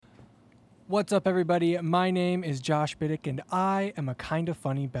What's up, everybody? My name is Josh Biddick, and I am a kind of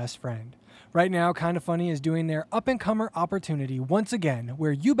funny best friend. Right now, Kind of Funny is doing their up-and-comer opportunity once again,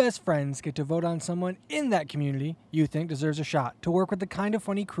 where you best friends get to vote on someone in that community you think deserves a shot to work with the Kind of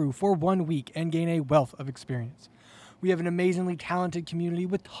Funny crew for 1 week and gain a wealth of experience. We have an amazingly talented community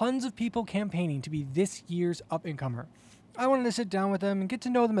with tons of people campaigning to be this year's up-and-comer. I wanted to sit down with them and get to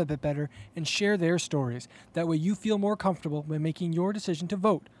know them a bit better and share their stories. That way you feel more comfortable when making your decision to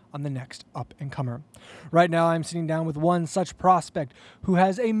vote on the next up-and-comer. Right now, I'm sitting down with one such prospect who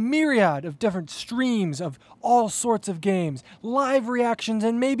has a myriad of different streams of all sorts of games, live reactions,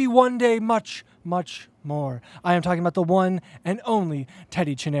 and maybe one day much, much more. I am talking about the one and only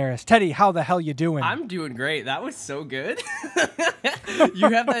Teddy Chinaris. Teddy, how the hell you doing? I'm doing great. That was so good. You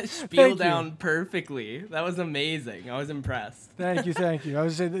have that spiel down perfectly. That was amazing. I was impressed. Thank you. I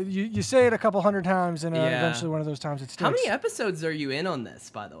was saying you say it a couple hundred times, and eventually one of those times it sticks. How many episodes are you in on this,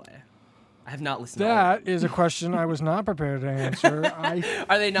 by the way? I have not listened to all That is a question I was not prepared to answer.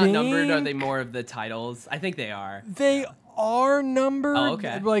 Are they not numbered? Are they more of the titles? I think they are. They are numbered. Oh,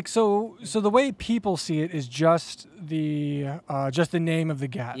 okay. Like so the way people see it is just the name of the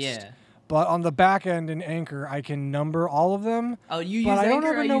guest. Yeah. But on the back end in Anchor, I can number all of them. Oh, you use but Anchor? I don't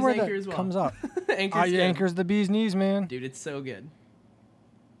ever know where Anchor that as well. comes up. Anchor's the bee's knees, man. Dude, it's so good.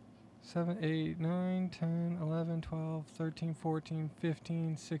 7, 8, 9, 10, 11, 12, 13, 14,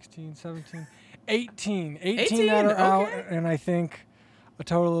 15, 16, 17, 18. 18 that are out, and I think a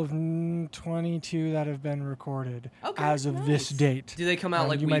total of 22 that have been recorded as of this date. Do they come out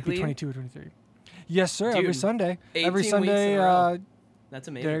you weekly? Might be 22 or 23. Yes, sir. Dude, every Sunday. 18 weeks in a row. That's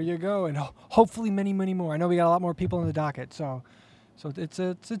amazing. There you go, and hopefully many, many more. I know we got a lot more people in the docket, so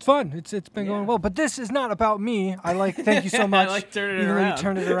it's fun. It's been going well. But this is not about me. Thank you so much. I like turning it Even around. though you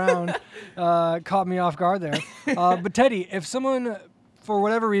turned it around, caught me off guard there. But Teddy, if someone for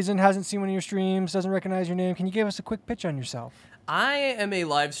whatever reason hasn't seen one of your streams, doesn't recognize your name, can you give us a quick pitch on yourself? I am a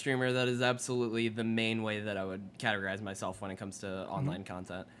live streamer. That is absolutely the main way that I would categorize myself when it comes to online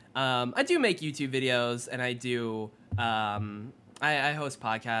content. I do make YouTube videos, and I do I host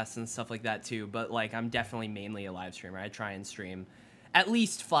podcasts and stuff like that too. But I'm definitely mainly a live streamer. I try and stream at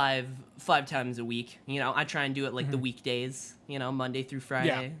least five times a week. I try and do it the weekdays. Monday through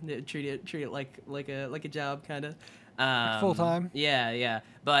Friday. Yeah. Treat it like a job kind of. Full time. Yeah.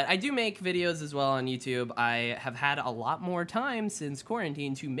 But I do make videos as well on YouTube. I have had a lot more time since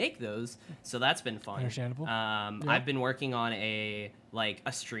quarantine to make those, so that's been fun. Understandable. I've been working on a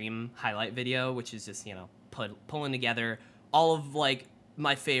stream highlight video, which is just pulling together all of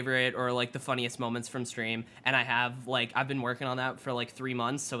my favorite or the funniest moments from stream, and I have I've been working on that for 3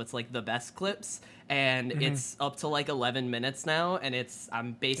 months, so it's the best clips, and it's up to 11 minutes now, and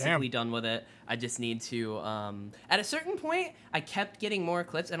I'm basically done with it. I just need to at a certain point I kept getting more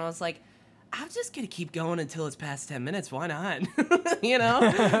clips, and I was like, I'm just gonna keep going until it's past 10 minutes. Why not?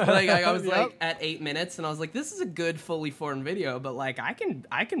 I was at 8 minutes, and I was like, this is a good fully formed video, but I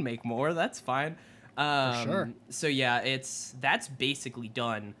can make more. That's fine. For sure. So yeah, that's basically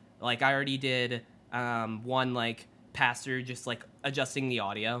done. I already did one passer, just adjusting the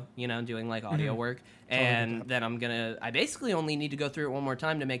audio, doing audio work, and then I basically only need to go through it one more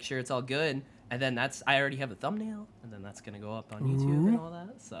time to make sure it's all good, and then I already have a thumbnail, and then that's gonna go up on YouTube and all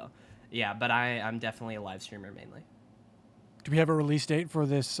that. So yeah, but I'm definitely a live streamer mainly. Do we have a release date for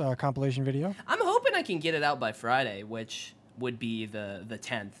this compilation video? I'm hoping I can get it out by Friday, which would be the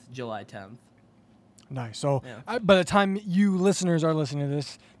 10th, July 10th. Nice. So by the time you listeners are listening to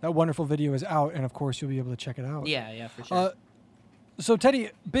this, that wonderful video is out, and of course you'll be able to check it out. Yeah, for sure. So Teddy,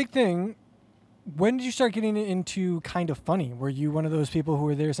 big thing. When did you start getting into Kind of Funny? Were you one of those people who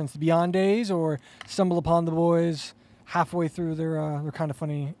were there since the Beyond days, or stumbled upon the boys halfway through their Kind of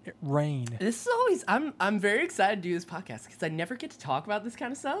Funny reign? This is always I'm very excited to do this podcast because I never get to talk about this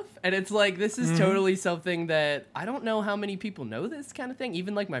kind of stuff, and it's this is totally something that I don't know how many people know this kind of thing.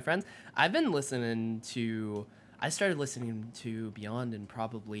 Even my friends, I started listening to Beyond in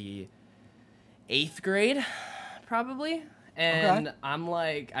probably 8th grade, probably. And I'm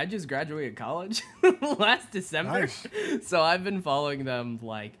I just graduated college last December, so I've been following them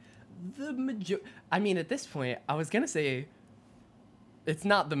at this point, I was gonna say it's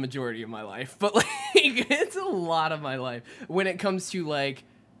not the majority of my life, but it's a lot of my life when it comes to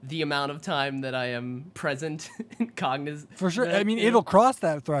the amount of time that I am present and cognizant. For sure. I mean, it'll cross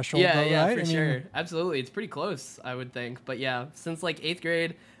that threshold. Yeah, right? for sure. Absolutely. It's pretty close, I would think. But yeah, since 8th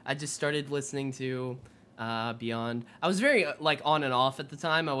grade, I just started listening to Beyond. I was very on and off at the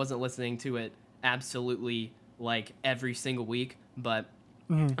time. I wasn't listening to it absolutely every single week, but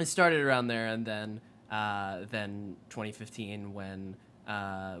I started around there, and then 2015 when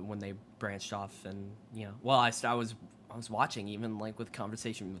when they branched off, and well, I was watching even like with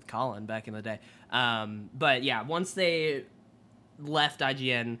Conversation with Colin back in the day. But yeah, once they left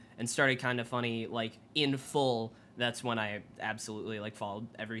IGN and started Kind of Funny like in full, that's when I absolutely like followed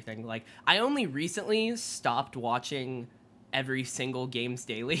everything. Like I only recently stopped watching every single Games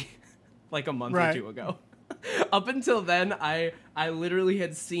Daily like a month or two ago. Up until then, I literally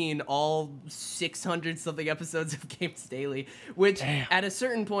had seen all 600 something episodes of Games Daily, which at a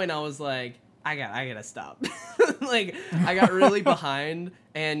certain point I was like, I gotta stop. Like I got really behind,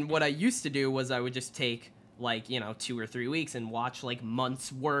 and what I used to do was I would just take like 2 or 3 weeks and watch like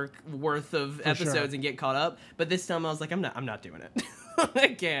months worth of episodes and get caught up. But this time I was like, I'm not doing it. I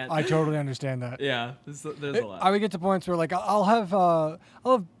can't. I totally understand that. Yeah, there's a lot. I would get to points where like I'll have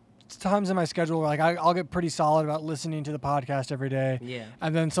times in my schedule where like I'll get pretty solid about listening to the podcast every day. Yeah.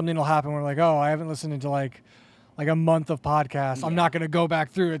 And then something will happen where like, oh, I haven't listened to like a month of podcasts. Yeah. I'm not going to go back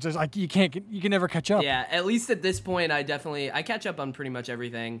through. It's just like you can never catch up. Yeah, at least at this point I catch up on pretty much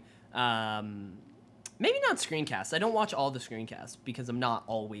everything. Maybe not screencasts. I don't watch all the screencasts because I'm not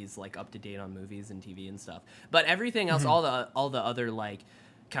always like up to date on movies and TV and stuff. But everything else, all the other like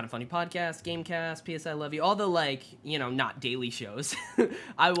Kind of Funny podcast, Gamecast, PS I Love You, all the like not daily shows.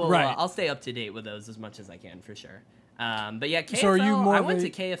 I will. I'll stay up to date with those as much as I can for sure. But yeah, KFL. So are you more I went to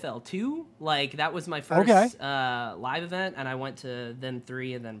KFL 2. Like that was my first live event, and I went to then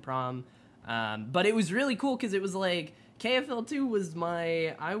 3 and then prom. But it was really cool because it was like KFL 2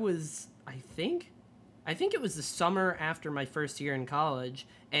 was I think it was the summer after my first year in college,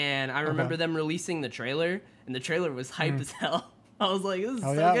 and I remember them releasing the trailer, and the trailer was hype as hell. I was like, this is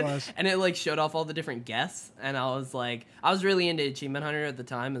so good. And it like showed off all the different guests, and I was really into Achievement Hunter at the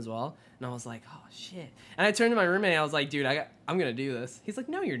time as well, and I was like, oh shit. And I turned to my roommate and I was like, dude, I'm gonna do this. He's like,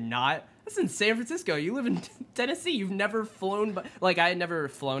 no, you're not. That's in San Francisco. You live in Tennessee. You've never flown like I had never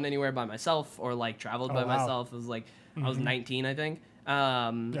flown anywhere by myself or like traveled by myself. It was like I was 19, I think. So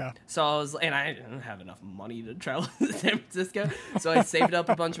I didn't have enough money to travel to San Francisco, so I saved up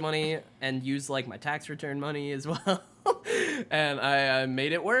a bunch of money and used like my tax return money as well. And I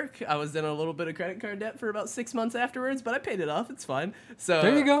made it work. I was in a little bit of credit card debt for about 6 months afterwards, but I paid it off. It's fine. So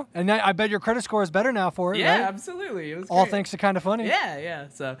there you go. And I bet your credit score is better now for it. Yeah, right? Absolutely. It was all great. Thanks to Kind of Funny. Yeah.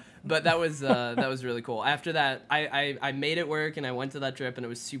 So, but that was really cool. After that, I made it work, and I went to that trip, and it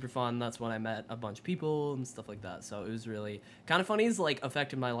was super fun. That's when I met a bunch of people and stuff like that. So it was really Kind of Funny's like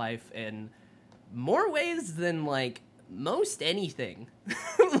affected my life in more ways than like most anything.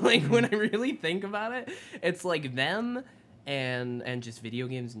 Like when I really think about it, it's like them and just video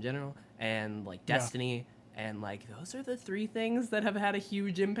games in general, and like Destiny, and like those are the 3 things that have had a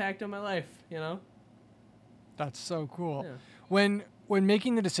huge impact on my life. That's so cool. Yeah. When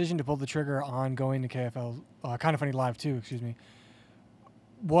making the decision to pull the trigger on going to KFL, Kind of Funny Live 2, excuse me,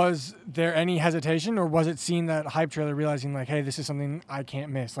 was there any hesitation, or was it seeing that hype trailer, realizing like, hey, this is something I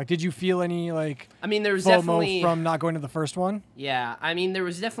can't miss? Like, did you feel any like? I mean, there was FOMO definitely from not going to the first one. Yeah, I mean, there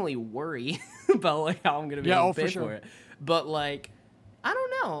was definitely worry about like how I'm gonna be able to pay for it. But like, I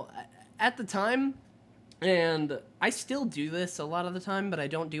don't know. At the time, and I still do this a lot of the time, but I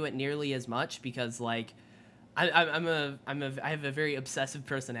don't do it nearly as much because like. I have a very obsessive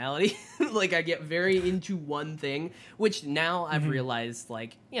personality. Like I get very into one thing, which now I've realized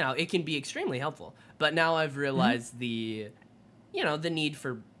like, it can be extremely helpful. But now I've realized the need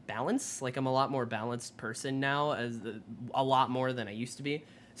for balance. Like I'm a lot more balanced person now, a lot more than I used to be.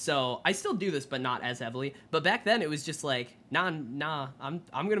 So I still do this, but not as heavily. But back then it was just like, nah, I'm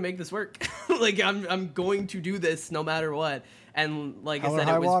gonna make this work. Like I'm going to do this no matter what. And like I said,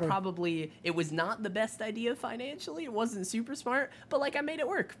 it was not the best idea financially. It wasn't super smart, but like I made it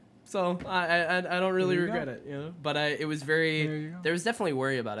work. So I don't really regret it, But it was there was definitely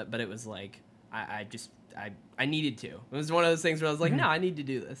worry about it, but it was like I needed to. It was one of those things where I was like, no, I need to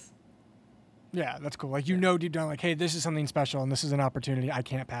do this. Yeah, that's cool. Like deep down, like, hey, this is something special, and this is an opportunity I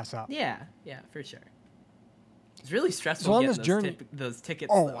can't pass up. Yeah, for sure. It's really stressful getting those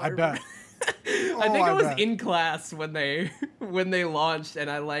tickets. Oh, I bet. I think I was in class when they launched, and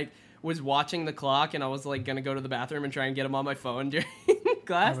I like was watching the clock, and I was like gonna go to the bathroom and try and get them on my phone during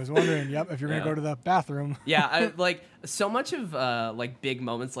class. I was wondering, if you're gonna go to the bathroom. Yeah, I like so much of like big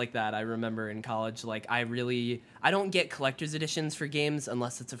moments like that. I remember in college, like I don't get collector's editions for games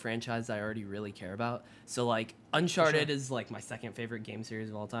unless it's a franchise I already really care about. So like Uncharted is like my second favorite game series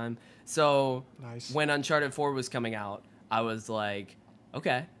of all time. So when Uncharted 4 was coming out, I was like,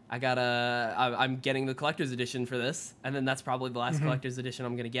 okay. I'm getting the collector's edition for this, and then that's probably the last collector's edition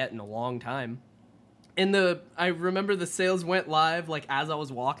I'm gonna get in a long time. I remember the sales went live like as I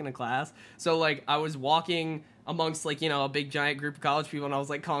was walking to class, so like I was walking amongst like, you know, a big giant group of college people, and I was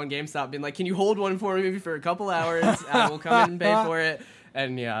like calling GameStop being like, can you hold one for me for a couple hours? I will come in and pay for it.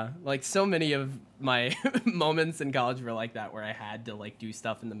 And yeah, like so many of my moments in college were like that, where I had to like do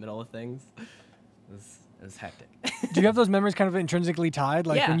stuff in the middle of things. It was hectic. Do you have those memories kind of intrinsically tied?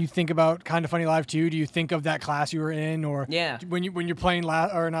 Like Yeah. when you think about Kind of Funny Live 2, do you think of that class you were in, or Yeah. when you're playing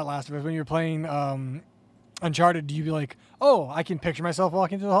not Last of Us, when you're playing Uncharted, do you be like, oh, I can picture myself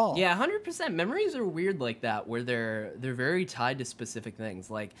walking through the hall? Yeah, 100%. Memories are weird like that, where they're very tied to specific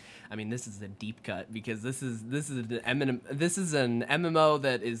things. Like, I mean, this is a deep cut because this is an MMO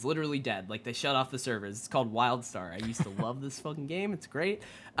that is literally dead. Like, they shut off the servers. It's called WildStar. I used to love this fucking game. It's great.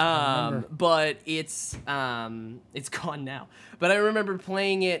 But it's gone now. But I remember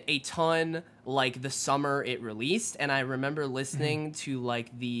playing it a ton, like the summer it released, and I remember listening to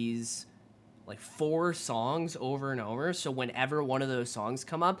like these like 4 songs over and over. So whenever one of those songs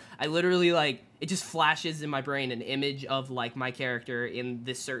come up, I literally like, it just flashes in my brain an image of like my character in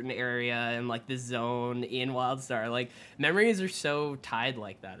this certain area and like this zone in WildStar. Like, memories are so tied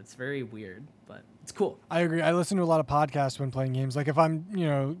like that. It's very weird, but it's cool. I agree. I listen to a lot of podcasts when playing games. Like if I'm,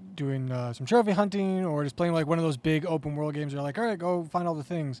 doing some trophy hunting or just playing like one of those big open world games, you're like, all right, go find all the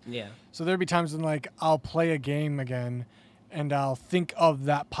things. Yeah. So there'd be times when like I'll play a game again and I'll think of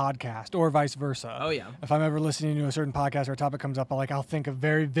that podcast, or vice versa. Oh yeah. If I'm ever listening to a certain podcast or a topic comes up, I'll think of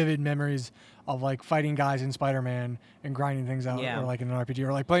very vivid memories of like fighting guys in Spider-Man and grinding things out, Yeah. or like in an RPG,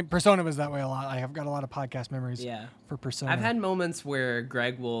 or like playing Persona was that way a lot. I have got a lot of podcast memories Yeah. for Persona. I've had moments where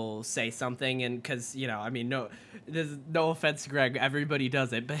Greg will say something, and because, I mean, there's no offense to Greg, everybody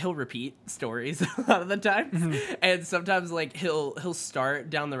does it, but he'll repeat stories a lot of the time. And sometimes like he'll start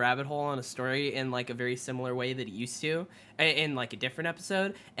down the rabbit hole on a story in like a very similar way that he used to in like a different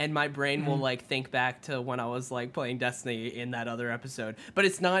episode, and my brain will like think back to when I was like playing Destiny in that other episode, but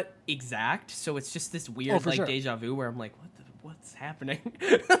it's not exact, so it's just this weird like sure. deja vu where I'm like, what's happening?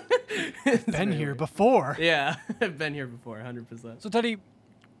 Been here before. Yeah, I've been here before, 100%. So Teddy,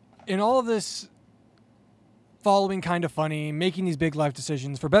 in all of this following Kind of Funny, making these big life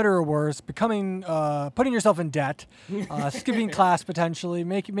decisions for better or worse, becoming, putting yourself in debt, skipping class potentially,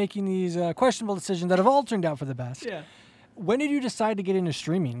 making these questionable decisions that have all turned out for the best. Yeah. When did you decide to get into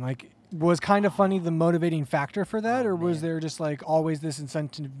streaming? Like, was Kind of Funny the motivating factor for that, or was there just like always this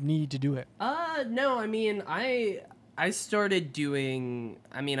incentive need to do it? No, I mean, I started doing,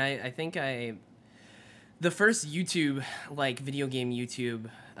 I think the first YouTube, like video game YouTube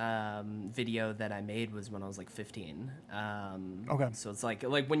video that I made was when I was like 15. Okay. So it's like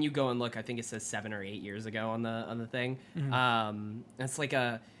when you go and look, I think it says 7 or 8 years ago on the thing. It's like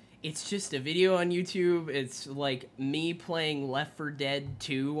it's just a video on YouTube. It's like me playing Left 4 Dead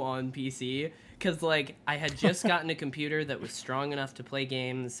 2 on PC. Because, like, I had just gotten a computer that was strong enough to play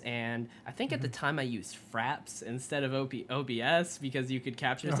games, and I think at the time I used Fraps instead of OBS because you could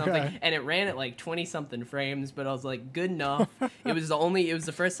capture something, and it ran at, like, 20-something frames, but I was like, good enough. It was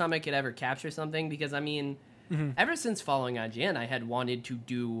the first time I could ever capture something because, I mean, ever since following IGN, I had wanted to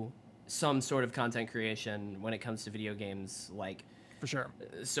do some sort of content creation when it comes to video games, like... For sure.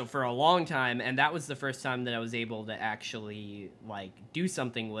 So for a long time, and that was the first time that I was able to actually, like, do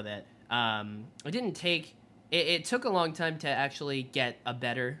something with it. It took a long time to actually get a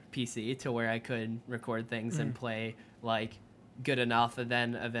better PC to where I could record things and play like good enough, and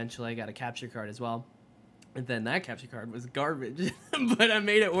then eventually I got a capture card as well, and then that capture card was garbage but I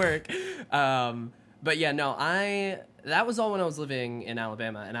made it work. But yeah, no, that was all when I was living in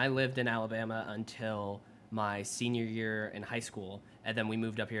Alabama, and I lived in Alabama until my senior year in high school, and then we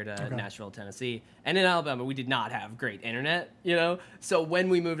moved up here to Nashville, Tennessee. And in Alabama, we did not have great internet, So when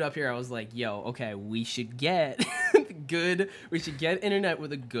we moved up here, I was like, yo, okay, we should get internet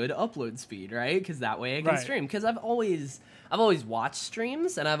with a good upload speed, right? Because that way I can stream. Because I've always watched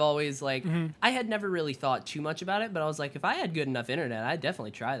streams, and I've always like, I had never really thought too much about it, but I was like, if I had good enough internet, I'd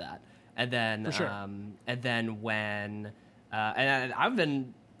definitely try that. And then, For sure. And then when, and I've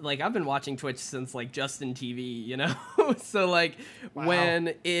been watching Twitch since like Justin TV, So like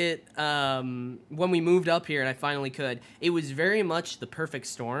when we moved up here and I finally could, it was very much the perfect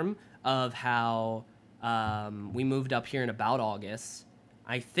storm of how we moved up here in about August.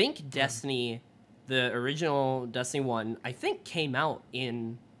 I think Destiny, the original Destiny 1, I think came out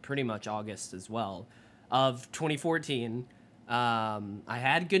in pretty much August as well of 2014. I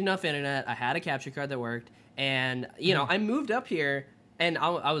had good enough internet. I had a capture card that worked, and I moved up here. and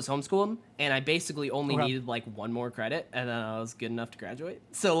I was homeschooled, and I basically only Okay. needed like one more credit, and then I was good enough to graduate.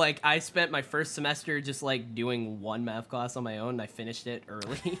 So like I spent my first semester just like doing one math class on my own, and I finished it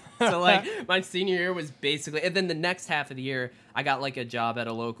early. So like my senior year was basically, and then the next half of the year I got like a job at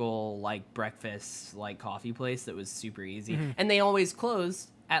a local like breakfast like coffee place that was super easy, and they always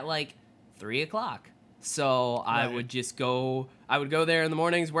closed at like 3 o'clock. So I Right. would just go. I would go there in the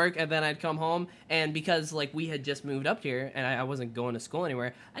mornings, work, and then I'd come home. And because like we had just moved up here, and I wasn't going to school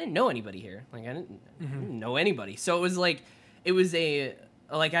anywhere, I didn't know anybody here. Like I didn't know anybody. So it was like it was a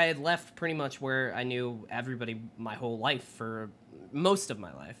like I had left pretty much where I knew everybody my whole life for most of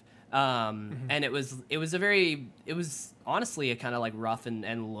my life. And it was honestly a kind of like rough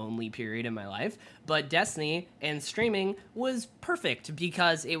and lonely period in my life, but Destiny and streaming was perfect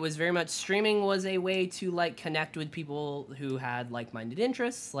because it was very much streaming was a way to like connect with people who had like-minded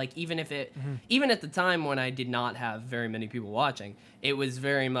interests, like even if it even at the time when I did not have very many people watching, it was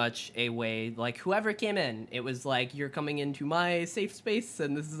very much a way like whoever came in, it was like you're coming into my safe space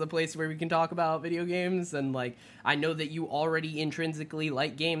and this is a place where we can talk about video games, and like I know that you already intrinsically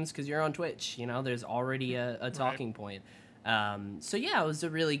like games because you're on Twitch, you know, there's already a talking point. So yeah, it was a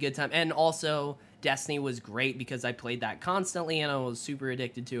really good time. And also Destiny was great because I played that constantly and I was super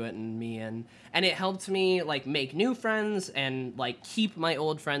addicted to it, and it helped me like make new friends and like keep my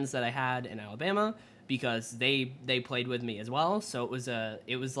old friends that I had in Alabama because they played with me as well. So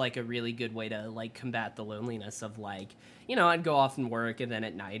it was like a really good way to like combat the loneliness of like, you know, I'd go off and work and then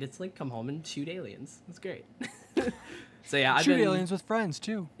at night it's like come home and shoot aliens. It's great. So yeah, Shoot aliens with friends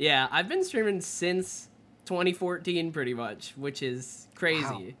too. yeah, I've been streaming since 2014 pretty much, which is crazy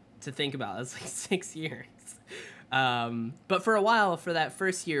Wow. to think about. It's like 6 years. But for a while, for that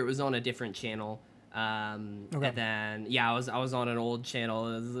first year, it was on a different channel. Okay. And then yeah, I was on an old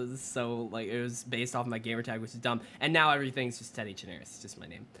channel, so like it was based off my gamer tag, which is dumb. And now everything's just Teddy Chinaris, it's just my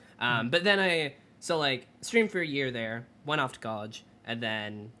name. But then I like streamed for a year there, went off to college, and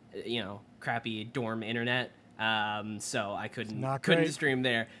then you know crappy dorm internet. So I couldn't great. stream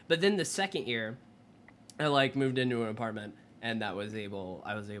there. But then the second year, I like moved into an apartment, and I was able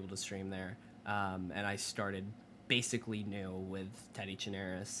to stream there. And I started basically new with Teddy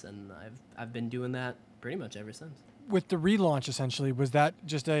Chinaris, and I've been doing that pretty much ever since. With the relaunch, essentially, was that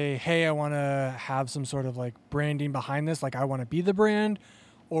just a, hey, I want to have some sort of like branding behind this, like I want to be the brand?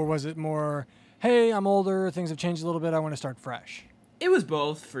 Or was it more, hey, I'm older, things have changed a little bit, I want to start fresh? It was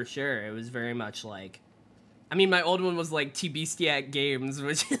both for sure. It was very much like, I mean, my old one was like T-Beastiac Games,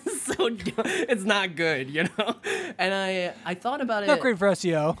 which is so it's not good, you know? And I thought about Not it. great for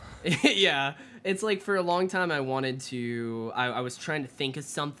SEO. Yeah. It's like for a long time I wanted to, I was trying to think of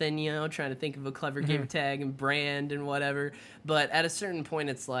something, you know, trying to think of a clever game tag and brand and whatever. But at a certain point,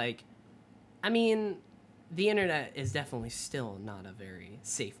 it's like, I mean, the internet is definitely still not a very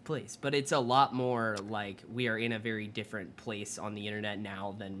safe place, but it's a lot more like we are in a very different place on the internet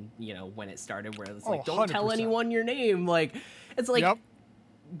now than, you know, when it started, where it's like, don't tell 100%. anyone your name. Like, it's like, Yep.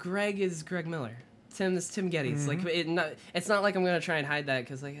 Greg is Greg Miller. Tim is Tim Geddes. Like, it's not like I'm going to try and hide that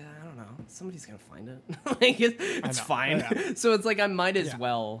because, like, I don't know. Somebody's going to find it. Like, it's know. fine. Yeah. So it's like I might as Yeah.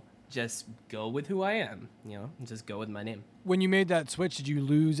 well just go with who I am, you know, and just go with my name. When you made that switch, did you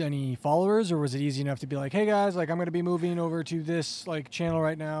lose any followers, or was it easy enough to be like, hey guys, like I'm going to be moving over to this like channel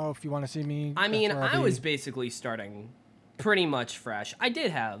right now if you want to see me? I that's mean, where I'll I be." was basically starting pretty much fresh. I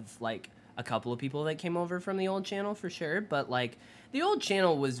did have like a couple of people that came over from the old channel for sure, but like the old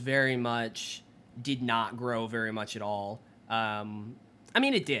channel was very much did not grow very much at all. I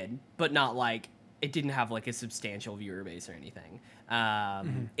mean, it did, but not like it didn't have like a substantial viewer base or anything.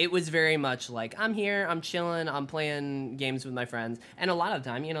 It was very much like I'm here, I'm chilling, I'm playing games with my friends, and a lot of the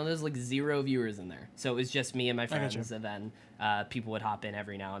time, you know, there's like 0 viewers in there, so it was just me and my gotcha. friends, and then people would hop in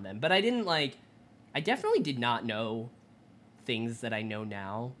every now and then. But I definitely did not know things that I know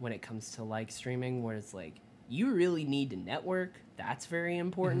now when it comes to like streaming, where it's like you really need to network. That's very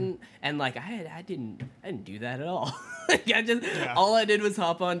important. And like I didn't do that at all. Like all I did was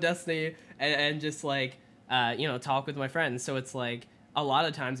hop on Destiny and just like you know, talk with my friends. So it's like a lot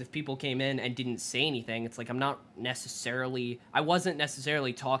of times if people came in and didn't say anything, it's like I wasn't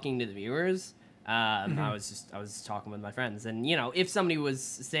necessarily talking to the viewers. I was talking with my friends, and you know, if somebody would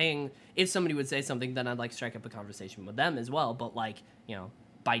say something, then I'd like strike up a conversation with them as well. But like, you know,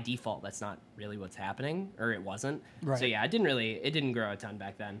 by default, that's not really what's happening, or it wasn't. Right. So yeah, it didn't grow a ton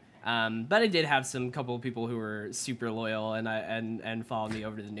back then. But I did have some couple of people who were super loyal and followed me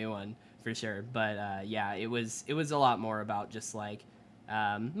over to the new one for sure. But yeah, it was a lot more about just like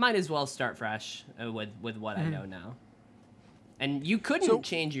might as well start fresh with what I know now. And you couldn't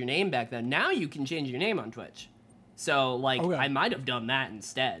change your name back then. Now you can change your name on Twitch. So like Okay. I might have done that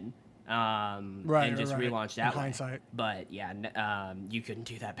instead. And just relaunched that way. Hindsight. But yeah, you couldn't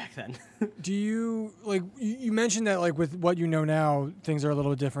do that back then. Do you like you mentioned that like with what you know now, things are a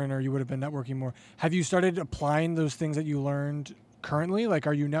little different, or you would have been networking more. Have you started applying those things that you learned currently? Like,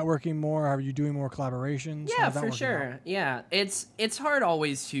 are you networking more? Are you doing more collaborations? Yeah, How's that for working sure. out? Yeah, it's hard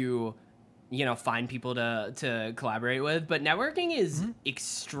always to, find people to collaborate with, but networking is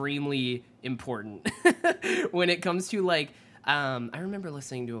extremely important when it comes to like. I remember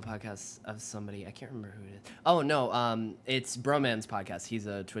listening to a podcast of somebody. I can't remember who it is. Oh no, it's Broman's podcast. He's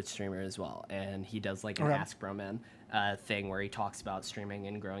a Twitch streamer as well, and he does like an Okay. Ask Broman thing where he talks about streaming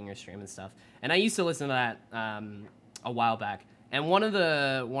and growing your stream and stuff. And I used to listen to that a while back. And one of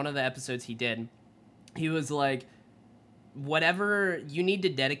the episodes he did, he was like, whatever you need to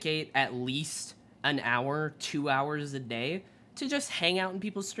dedicate at least an hour, 2 hours a day to just hang out in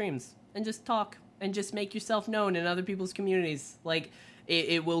people's streams and just talk and just make yourself known in other people's communities. Like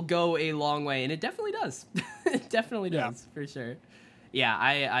it will go a long way, and it definitely does. It definitely does, for sure. Yeah,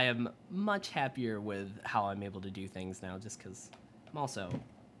 I am much happier with how I'm able to do things now, just because I'm also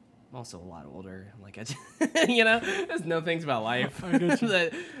a lot older. Like I just, there's no things about life I get you.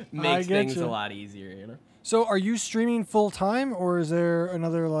 that makes things you. a lot easier. So, are you streaming full time, or is there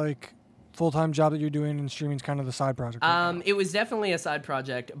another like full time job that you're doing, and streaming's kind of the side project? Right now? It was definitely a side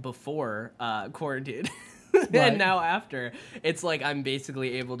project before quarantine. Right. And now after, it's like I'm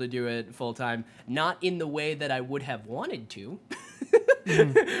basically able to do it full time, not in the way that I would have wanted to,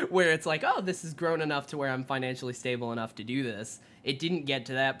 where it's like, oh, this has grown enough to where I'm financially stable enough to do this. It didn't get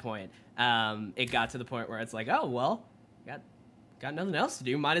to that point. It got to the point where it's like, oh, well, got nothing else to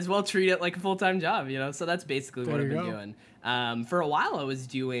do. Might as well treat it like a full-time job, So that's basically what I've been doing. For a while, I was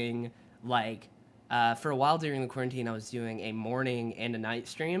doing for a while during the quarantine, I was doing a morning and a night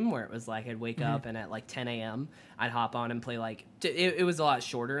stream where it was like I'd wake up and at like 10 a.m. I'd hop on and play it was a lot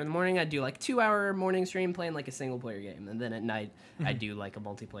shorter in the morning. I'd do like 2-hour morning stream playing like a single player game. And then at night, I'd do like a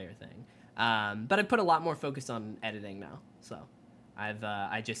multiplayer thing. But I put a lot more focus on editing now. So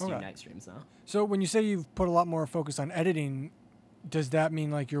I just do night streams now. So when you say you've put a lot more focus on editing, does that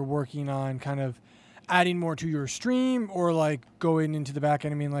mean like you're working on kind of adding more to your stream, or like going into the back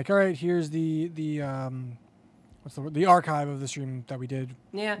end and being like, all right, here's the what's the word? The archive of the stream that we did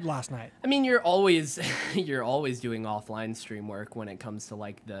last night? I mean, you're always doing offline stream work when it comes to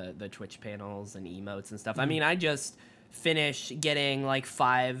like the Twitch panels and emotes and stuff. I mean, I just finished getting like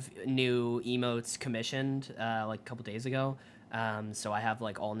 5 new emotes commissioned like a couple days ago. So I have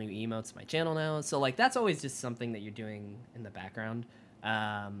like all new emotes on my channel now. So like that's always just something that you're doing in the background.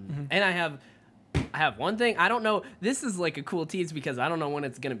 And I have one thing. I don't know. This is like a cool tease because I don't know when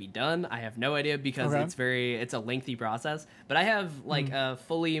it's going to be done. I have no idea because it's a lengthy process. But I have like a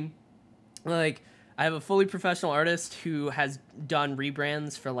fully professional artist who has done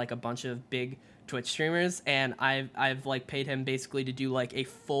rebrands for like a bunch of big Twitch streamers, and I've like paid him basically to do like a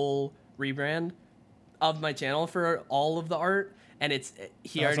full rebrand of my channel for all of the art. And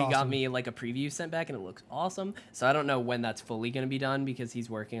he already got me like a preview sent back, and it looks awesome. So I don't know when that's fully going to be done because he's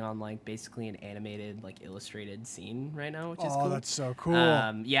working on like basically an animated, like illustrated scene right now, which is cool. Oh, that's so cool.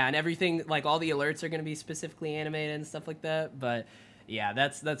 Yeah, and everything, like all the alerts are going to be specifically animated and stuff like that. But yeah,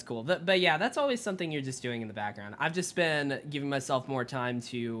 that's cool. But yeah, that's always something you're just doing in the background. I've just been giving myself more time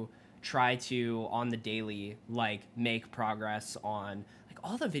to try to, on the daily, like make progress on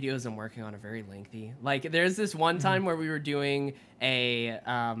all the videos I'm working on are very lengthy. Like there's this one time where we were doing a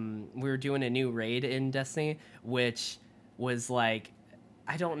new raid in Destiny, which was like,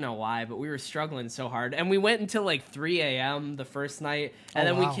 I don't know why, but we were struggling so hard. And we went until like 3 a.m. the first night, and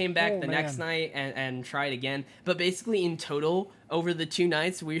then we came back the next night and tried again. But basically in total, over the 2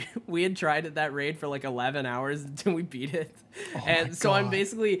 nights, we had tried at that raid for like 11 hours until we beat it. And so I'm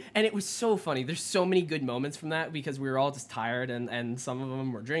basically, and it was so funny. There's so many good moments from that because we were all just tired, and some of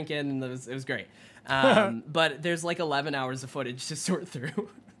them were drinking, and it was great. But there's like 11 hours of footage to sort through.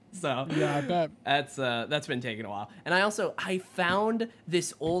 So yeah, I bet that's been taking a while. And I found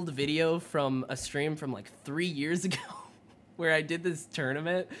this old video from a stream from like 3 years ago where I did this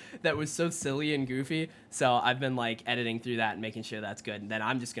tournament that was so silly and goofy. So I've been like editing through that and making sure that's good. And then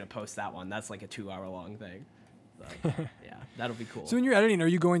I'm just going to post that one. That's like a 2-hour long thing. So, yeah, that'll be cool. So when you're editing, are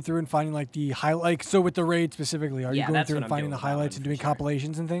you going through and finding like the highlight? So with the raid specifically, are you going through and finding the highlights and doing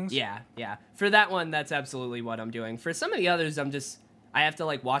compilations and things? Yeah. For that one, that's absolutely what I'm doing. For some of the others, I have to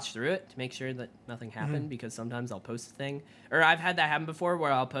like watch through it to make sure that nothing happened because sometimes I'll post a thing, or I've had that happen before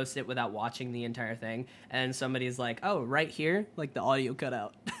where I'll post it without watching the entire thing, and somebody's like, oh, right here, like the audio cut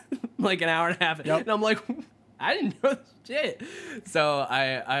out like an hour and a half. And I'm like, I didn't know shit. So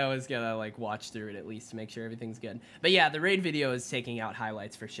I always gotta like watch through it at least to make sure everything's good. But yeah, the raid video is taking out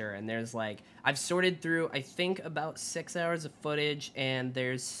highlights for sure. And there's like, I've sorted through, I think about 6 hours of footage, and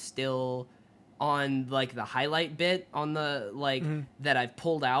there's still on like the highlight bit on the like that I've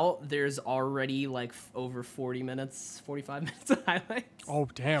pulled out, there's already like over 45 minutes of highlights. Oh,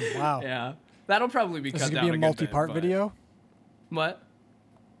 damn. Wow. Yeah. That'll probably be cut down. Is it going to be a multi-part video? What?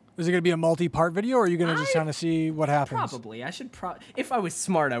 Is it going to be a multi-part video, or are you going to just kind of see what happens? Probably. I should if I was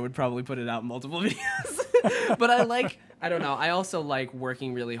smart, I would probably put it out in multiple videos. But I don't know. I also like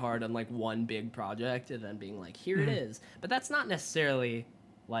working really hard on like one big project and then being like, here it is. But that's not necessarily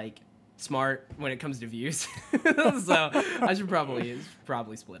like smart when it comes to views. So I should probably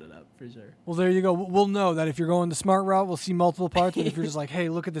split it up for sure. Well, there you go. We'll know that if you're going the smart route, we'll see multiple parts. But if you're just like, hey,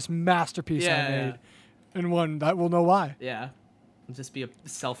 look at this masterpiece I made in one, that we'll know why. Yeah. It'll just be a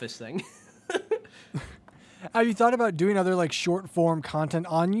selfish thing. Have you thought about doing other like short form content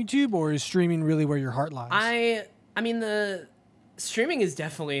on YouTube, or is streaming really where your heart lies? I mean, the streaming is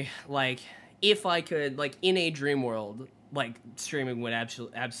definitely like, if I could, like in a dream world, like streaming would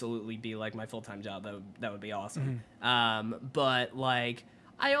absolutely be like my full-time job. That would be awesome. But like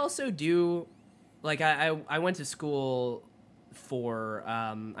I also do, like I went to school for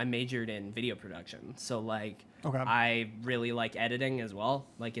I majored in video production, so like I really like editing as well.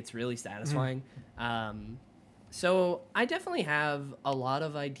 Like it's really satisfying. So I definitely have a lot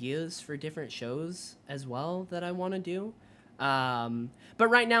of ideas for different shows as well that I want to do. But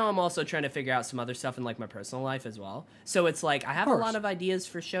right now I'm also trying to figure out some other stuff in like my personal life as well. So it's like I have a lot of ideas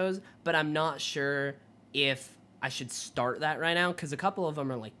for shows, but I'm not sure if I should start that right now, because a couple of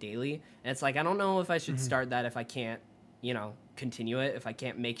them are like daily, and it's like I don't know if I should start that if I can't, continue it, if I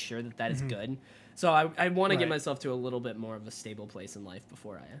can't make sure that is good. So I want to get myself to a little bit more of a stable place in life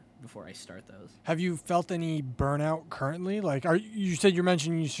before I start those. Have you felt any burnout currently? Like, you said you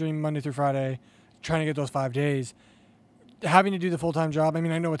mentioned you stream Monday through Friday, trying to get those 5 days. Having to do the full-time job, I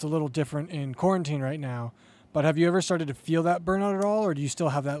mean, I know it's a little different in quarantine right now, but have you ever started to feel that burnout at all, or do you still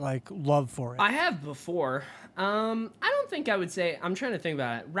have that like love for it? I have before. I don't think I would say, I'm trying to think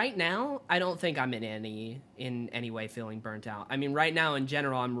about it. Right now, I don't think I'm in any way feeling burnt out. I mean, right now in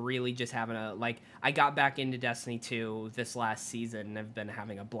general, I'm really just having I got back into Destiny 2 this last season, and I've been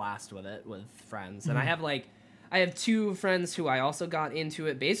having a blast with it with friends. And I have 2 friends who I also got into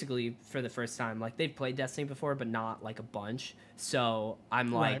it basically for the first time. Like, they've played Destiny before, but not like a bunch. So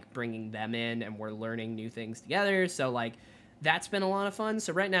I'm like bringing them in, and we're learning new things together. So like, that's been a lot of fun.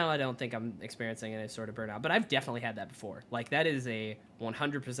 So right now I don't think I'm experiencing any sort of burnout, but I've definitely had that before. Like, that is a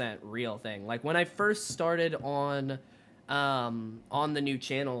 100% real thing. Like, when I first started on the new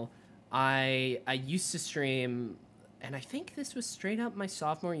channel, I used to stream, and I think this was straight up my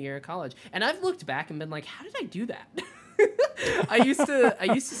sophomore year of college. And I've looked back and been like, how did I do that? I used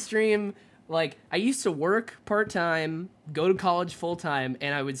to stream, like, I used to work part-time, go to college full-time,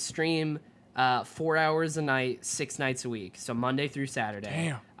 and I would stream 4 hours a night, 6 nights a week. So Monday through Saturday,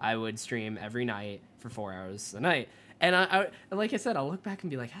 Damn. I would stream every night for 4 hours a night. And I like I said, I'll look back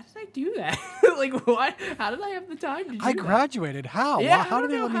and be like, how did I do that? Like, what? How did I have the time to do that? I graduated. How? Yeah, how did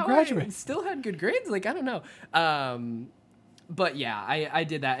they let me graduate? I still had good grades. Like, I don't know. But yeah, I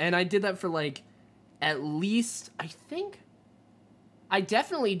did that. And I did that for like, at least, I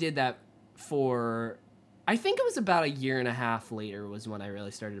definitely did that for, I think it was about a year and a half later was when I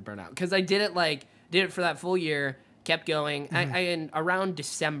really started to burn out. Because I did it for that full year, kept going. I around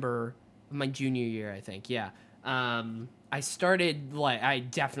December of my junior year, I think, yeah. I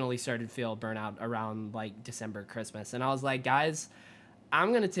definitely started to feel burnout around like December, Christmas. And I was like, guys, I'm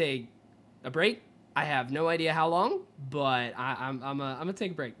going to take a break. I have no idea how long, but I'm gonna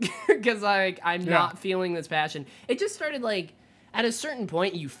take a break because I'm not feeling this passion. It just started like, at a certain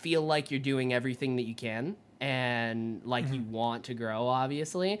point, you feel like you're doing everything that you can, and like you want to grow,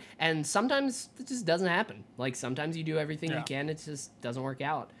 obviously. And sometimes it just doesn't happen. Like, sometimes you do everything you can, it just doesn't work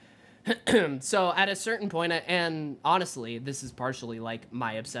out. So at a certain point, and honestly, this is partially like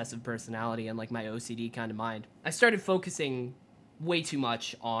my obsessive personality and like my OCD kind of mind, I started focusing way too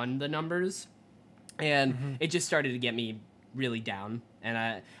much on the numbers, and it just started to get me really down. And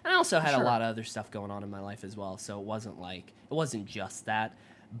I also had a lot of other stuff going on in my life as well, so it wasn't just that,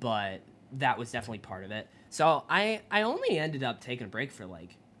 but that was definitely part of it. So I only ended up taking a break for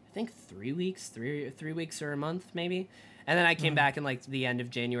like, I think 3 weeks, three weeks or a month maybe. And then I came back in like the end of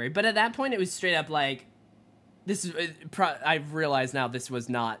January. But at that point, it was straight up like, I've realized now this was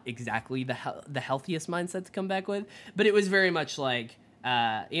not exactly the healthiest mindset to come back with. But it was very much like,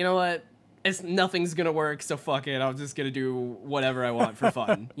 you know what? nothing's gonna work, so fuck it. I'm just gonna do whatever I want for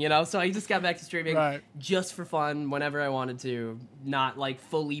fun, you know. So I just got back to streaming just for fun, whenever I wanted to, not like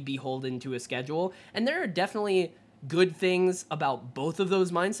fully beholden to a schedule. And there are definitely good things about both of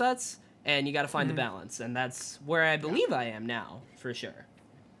those mindsets, and you got to find the balance, and that's where I believe I am now, for sure.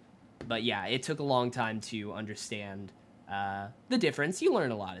 But yeah, it took a long time to understand the difference. You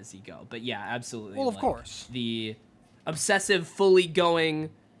learn a lot as you go, but yeah, absolutely. Well, of course, the obsessive, fully going,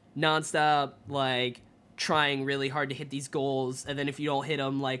 nonstop, like trying really hard to hit these goals, and then if you don't hit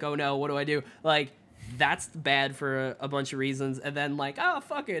them, like, oh no, what do I do? Like, that's bad for a bunch of reasons. And then like, oh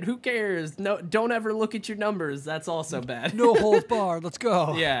fuck it, who cares? No, don't ever look at your numbers. That's also bad. No holds barred. Let's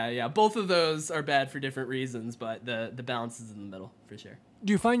go. Yeah. Both of those are bad for different reasons, but the balance is in the middle for sure.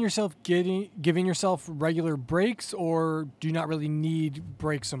 Do you find yourself giving yourself regular breaks, or do you not really need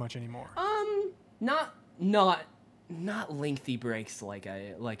breaks so much anymore? Not lengthy breaks like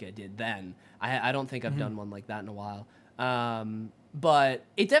I did then. I don't think I've done one like that in a while. But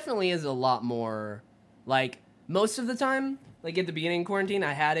it definitely is a lot more, like, most of the time, like at the beginning of quarantine,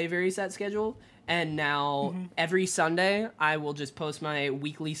 I had a very set schedule, and now every Sunday I will just post my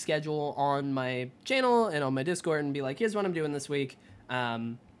weekly schedule on my channel and on my Discord and be like, here's what I'm doing this week.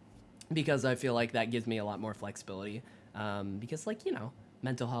 Because I feel like that gives me a lot more flexibility. Because, like, you know,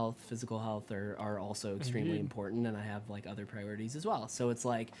 mental health, physical health are also extremely important, and I have like other priorities as well. So it's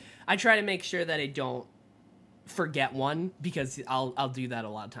like I try to make sure that I don't forget one, because I'll do that a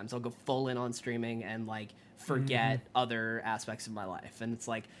lot of times. I'll go full in on streaming and like forget other aspects of my life. And it's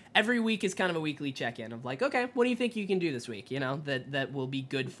like every week is kind of a weekly check-in of like, okay, what do you think you can do this week? You know, that will be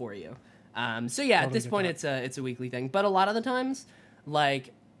good for you. So yeah, at this point it's a weekly thing. But a lot of the times,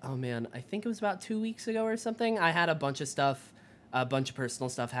 like, oh man, I think it was about 2 weeks ago or something, I had a bunch of personal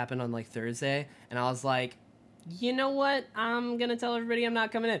stuff happen on like Thursday, and I was like, you know what? I'm going to tell everybody I'm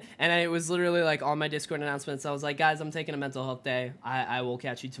not coming in. And it was literally like on my Discord announcements, I was like, guys, I'm taking a mental health day. I will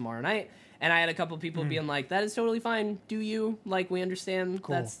catch you tomorrow night. And I had a couple people being like, that is totally fine. Do you? Like, we understand.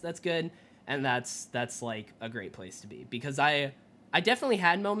 Cool. That's good. And that's like a great place to be, because I definitely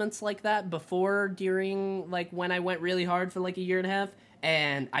had moments like that before, during like when I went really hard for like a year and a half,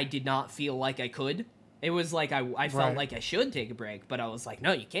 and I did not feel like I could. It was like I felt like I should take a break, but I was like,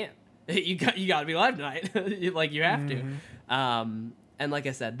 no, you can't. You got to be live tonight. Like, you have to. And like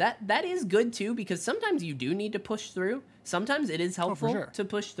I said, that is good too, because sometimes you do need to push through. Sometimes it is helpful to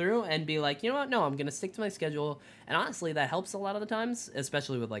push through and be like, you know what? No, I'm going to stick to my schedule. And honestly, that helps a lot of the times,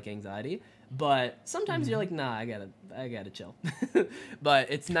 especially with like anxiety. But sometimes you're like, nah, I gotta chill.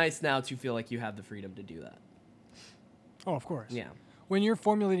 But it's nice now to feel like you have the freedom to do that. Oh, of course. Yeah. When you're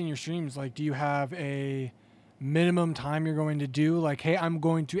formulating your streams, like, do you have a minimum time you're going to do? Like, hey, I'm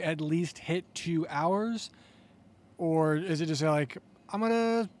going to at least hit 2 hours? Or is it just like, I'm going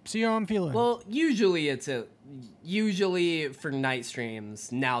to see how I'm feeling? Well, usually for night streams,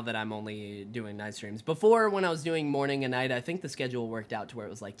 now that I'm only doing night streams. Before, when I was doing morning and night, I think the schedule worked out to where it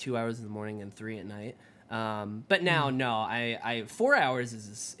was like 2 hours in the morning and 3 at night. But now, no, I 4 hours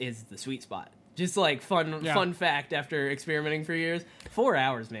is the sweet spot. Just like fun fact after experimenting for years, 4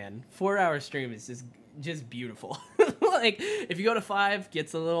 hours, man. 4 hour stream is just beautiful. Like, if you go to 5,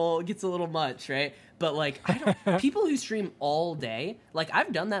 gets a little much, right? But like, people who stream all day, like,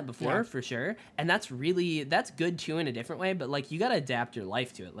 I've done that before for sure, and that's good too in a different way. But like, you gotta adapt your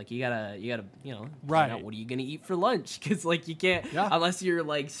life to it. Like, you gotta find out what are you gonna eat for lunch, because like you can't unless you're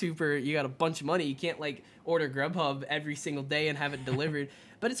like you got a bunch of money, you can't like order Grubhub every single day and have it delivered.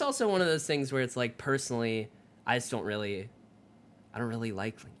 But it's also one of those things where it's like, personally, I don't really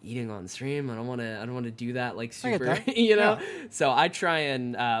like eating on stream. I don't want to do that like super, that. You know? Yeah. So I try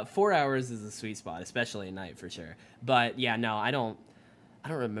and 4 hours is a sweet spot, especially at night for sure. But yeah, no, I don't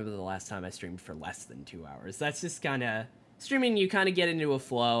remember the last time I streamed for less than 2 hours. That's just kind of streaming. You kind of get into a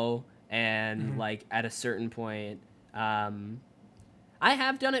flow, and like at a certain point, I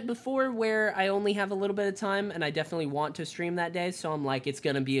have done it before where I only have a little bit of time and I definitely want to stream that day, so I'm like, it's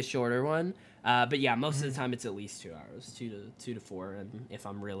going to be a shorter one. But yeah, most of the time it's at least 2 hours, 2 to 4. And if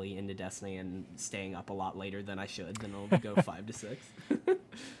I'm really into Destiny and staying up a lot later than I should, then I'll go 5 to 6.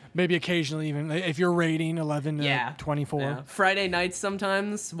 Maybe occasionally, even if you're rating 11 to 24. Yeah. Friday nights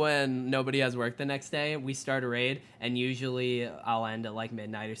sometimes, when nobody has work the next day, we start a raid, and usually I'll end at like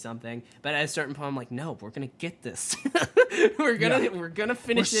midnight or something. But at a certain point, I'm like, no, we're gonna get this. we're gonna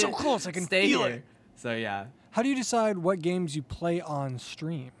finish it. We're so close. I can feel it. So yeah. How do you decide what games you play on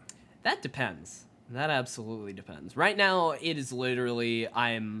stream? That depends. That absolutely depends. Right now, it is literally,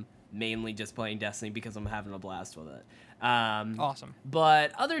 I'm mainly just playing Destiny because I'm having a blast with it. Awesome.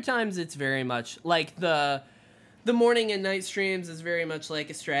 But other times, it's very much like the the morning and night streams is very much like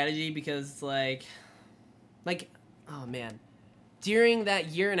a strategy because oh man, during that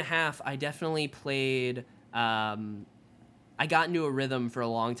year and a half, I definitely played. I got into a rhythm for a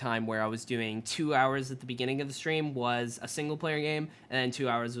long time where I was doing 2 hours at the beginning of the stream was a single player game, and then 2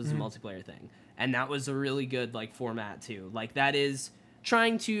 hours was a multiplayer thing, and that was a really good like format too. Like that is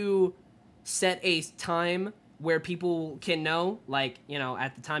trying to set a time where people can know, like, you know,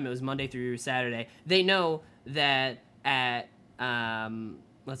 at the time it was Monday through Saturday. They know that at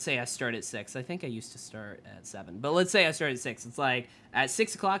let's say I start at 6. I think I used to start at 7, but let's say I start at 6. It's like at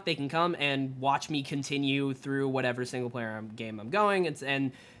 6 o'clock they can come and watch me continue through whatever single player game I'm going.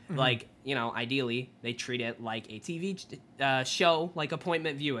 Like, you know, ideally they treat it like a TV show, like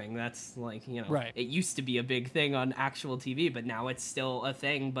appointment viewing. That's like, you know, Right. It used to be a big thing on actual TV, but now it's still a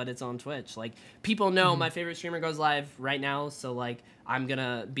thing, but it's on Twitch. Like people know my favorite streamer goes live right now, so like I'm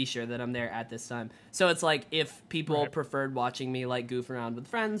gonna be sure that I'm there at this time. So it's like if people preferred watching me like goof around with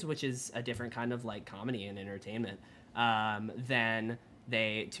friends, which is a different kind of like comedy and entertainment, then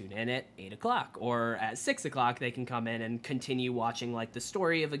they tune in at 8 o'clock, or at 6 o'clock they can come in and continue watching like the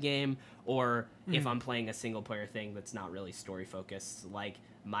story of a game, or if I'm playing a single player thing that's not really story focused, like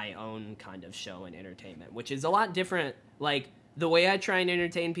my own kind of show and entertainment, which is a lot different. Like the way I try and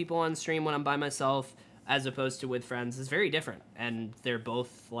entertain people on stream when I'm by myself as opposed to with friends is very different, and they're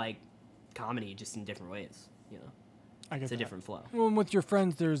both like comedy just in different ways, you know. I get It's a that. different flow. Well, and with your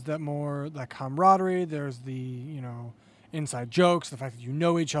friends, there's that camaraderie. There's the, you know, inside jokes, the fact that you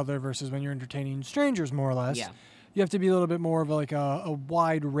know each other versus when you're entertaining strangers, more or less. Yeah. You have to be a little bit more of like a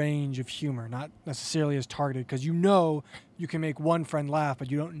wide range of humor, not necessarily as targeted, because you know you can make one friend laugh, but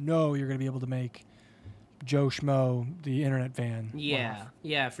you don't know you're going to be able to make Joe Schmo, the internet fan. Yeah,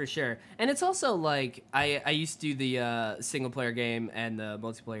 yeah, for sure. And it's also like I used to do the single player game and the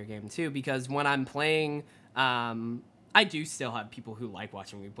multiplayer game too, because when I'm playing, I do still have people who like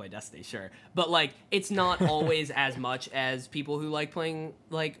watching me play Destiny, sure, but like it's not always as much as people who like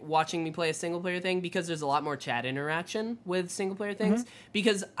watching me play a single player thing, because there's a lot more chat interaction with single player things.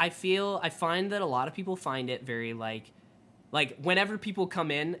 Because I find that a lot of people find it very like whenever people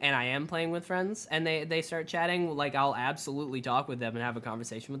come in and I am playing with friends and they start chatting, like I'll absolutely talk with them and have a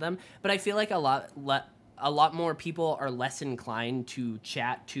conversation with them. But I feel like a lot more people are less inclined to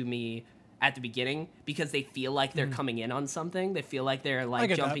chat to me at the beginning because they feel like they're coming in on something. They feel like they're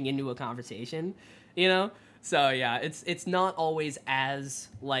like jumping into a conversation, you know? So yeah, it's not always as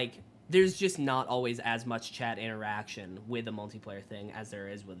like, there's just not always as much chat interaction with a multiplayer thing as there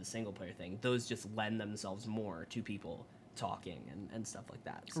is with a single player thing. Those just lend themselves more to people talking and stuff like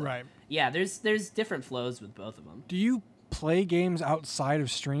that. So, Right. Yeah, there's different flows with both of them. Do you play games outside of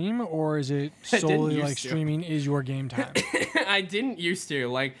stream, or is it solely like streaming is your game time? I didn't used to.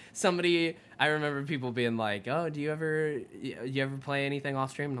 Like I remember people being like, "Oh, do you ever play anything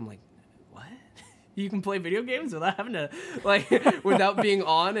off stream?" And I'm like, "What? You can play video games without having to without being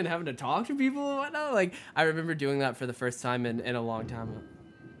on and having to talk to people and whatnot?" Like I remember doing that for the first time in a long time.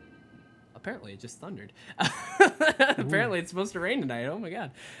 Apparently, it just thundered. Apparently, it's supposed to rain tonight. Oh my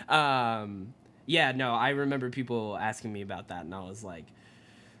god. Yeah, no, I remember people asking me about that, and I was like,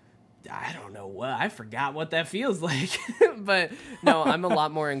 I don't know what. I forgot what that feels like. But no, I'm a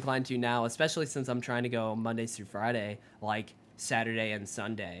lot more inclined to now, especially since I'm trying to go Mondays through Friday, like Saturday and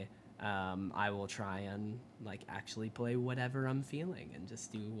Sunday. I will try and like actually play whatever I'm feeling and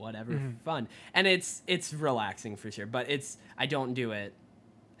just do whatever for fun. And it's relaxing for sure, but I don't do it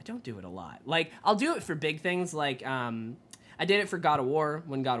a lot. Like I'll do it for big things, like I did it for God of War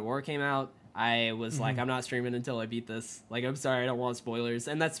when God of War came out. I was like, I'm not streaming until I beat this. Like, I'm sorry, I don't want spoilers.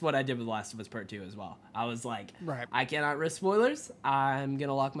 And that's what I did with Last of Us Part 2 as well. I was like, I cannot risk spoilers. I'm going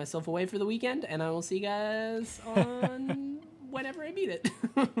to lock myself away for the weekend, and I will see you guys on whenever I beat it.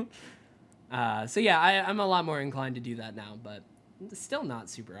 So, yeah, I'm a lot more inclined to do that now, but still not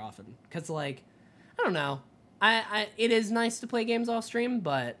super often. Because, like, I don't know. It is nice to play games off stream,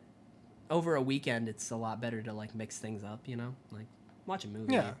 but over a weekend, it's a lot better to, like, mix things up, you know? Like, watch a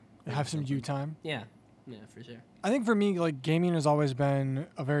movie. Yeah. Have some you time. Yeah, for sure. I think for me, like, gaming has always been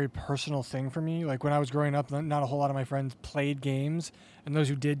a very personal thing for me. Like, when I was growing up, not a whole lot of my friends played games, and those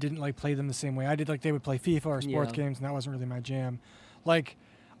who didn't like play them the same way I did. Like, they would play FIFA or sports games, and that wasn't really my jam. Like,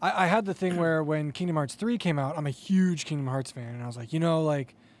 I had the thing where when Kingdom Hearts 3 came out, I'm a huge Kingdom Hearts fan, and I was like, you know,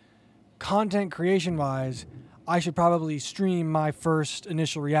 like, content creation-wise, I should probably stream my first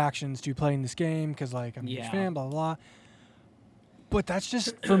initial reactions to playing this game, because, like, I'm a huge fan, blah, blah, blah. But that's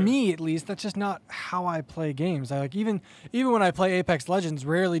just, for me at least, that's just not how I play games. I like even when I play Apex Legends,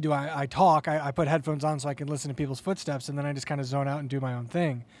 rarely do I talk. I put headphones on so I can listen to people's footsteps, and then I just kind of zone out and do my own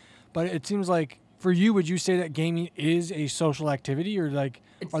thing. But it seems like for you, would you say that gaming is a social activity, or like,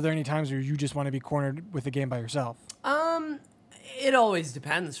 It's- are there any times where you just want to be cornered with a game by yourself? It always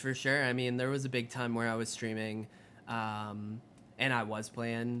depends for sure. I mean, there was a big time where I was streaming, and I was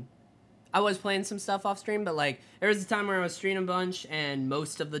playing some stuff off stream, but like there was a time where I was streaming a bunch, and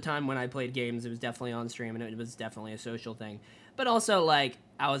most of the time when I played games, it was definitely on stream, and it was definitely a social thing. But also, like,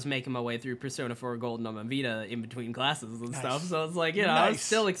 I was making my way through Persona 4 Golden on my Vita in between classes and stuff, so it's like, you know, I was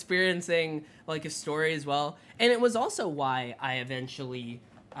still experiencing like a story as well, and it was also why I eventually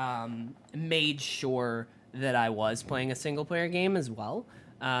made sure that I was playing a single player game as well,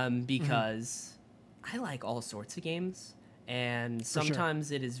 because I like all sorts of games. And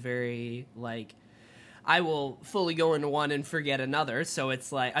sometimes it is very, like, I will fully go into one and forget another, so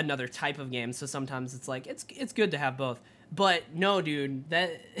it's like another type of game. So sometimes it's like, it's good to have both. But no, dude,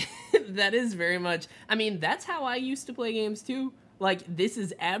 that that is very much, I mean, that's how I used to play games too. Like, this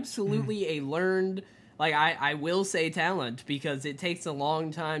is absolutely a learned, like, I will say talent, because it takes a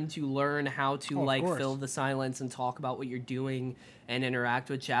long time to learn how to, fill the silence and talk about what you're doing and interact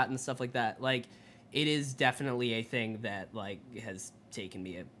with chat and stuff like that. Like, it is definitely a thing that, like, has taken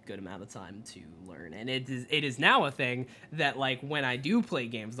me a good amount of time to learn. And it is now a thing that, like, when I do play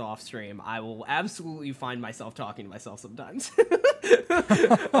games off stream, I will absolutely find myself talking to myself sometimes.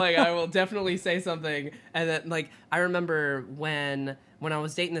 Like, I will definitely say something, and then, like, I remember when I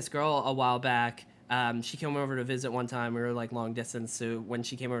was dating this girl a while back, she came over to visit one time. We were, like, long distance, so when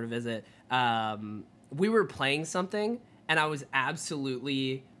she came over to visit, we were playing something, and I was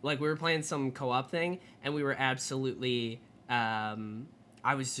absolutely, like, we were playing some co-op thing, and we were absolutely,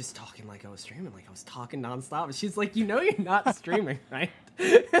 I was just talking like I was streaming, like I was talking nonstop. And she's like, you know you're not streaming, right?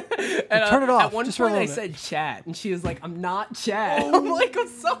 And turn it off. At one just point I said chat, and she was like, I'm not chat. I'm like, I'm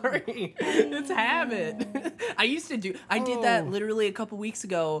sorry. It's habit. I did that literally a couple weeks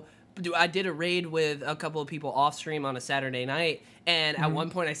ago. I did a raid with a couple of people off stream on a Saturday night, and at one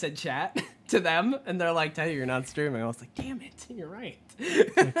point I said chat to them, and they're like, "Tell you you're not streaming." I was like, "Damn it, you're right."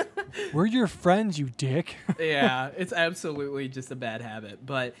 We're your friends, you dick. Yeah, it's absolutely just a bad habit,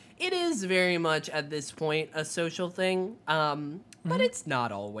 but it is very much at this point a social thing. But it's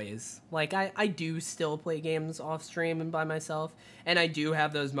not always. Like, I do still play games off stream and by myself, and I do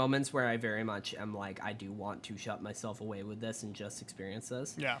have those moments where I very much am like, I do want to shut myself away with this and just experience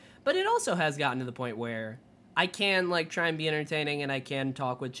this. Yeah. But it also has gotten to the point where I can, like, try and be entertaining, and I can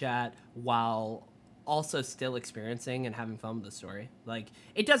talk with chat while also still experiencing and having fun with the story. Like,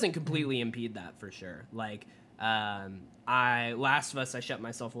 it doesn't completely impede that, for sure. Like, Last of Us, I shut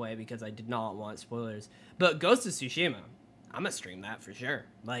myself away because I did not want spoilers. But Ghost of Tsushima, I'm gonna stream that for sure.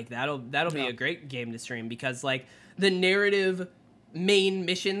 Like, that'll be a great game to stream, because, like, the narrative main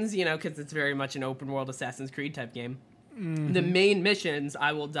missions, you know, because it's very much an open world Assassin's Creed type game. The main missions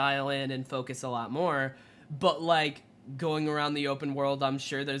I will dial in and focus a lot more, but, like, going around the open world, I'm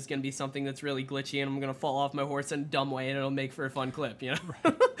sure there's gonna be something that's really glitchy, and I'm gonna fall off my horse in a dumb way, and it'll make for a fun clip, you know?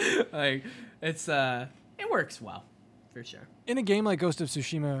 Right. Like, it's it works well, for sure. In a game like Ghost of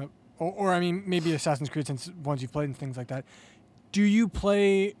Tsushima, or I mean, maybe Assassin's Creed, since ones you've played and things like that, do you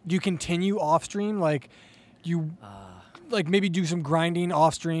continue off stream? Like, like, maybe do some grinding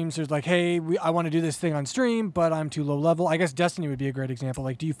off stream. So it's like, hey, I want to do this thing on stream, but I'm too low level. I guess Destiny would be a great example.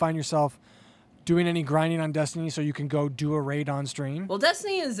 Like, do you find yourself doing any grinding on Destiny so you can go do a raid on stream? Well,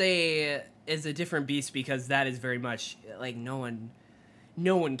 Destiny is a different beast, because that is very much, like, no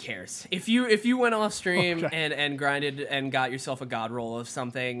one cares. If you went off stream and grinded and got yourself a god roll of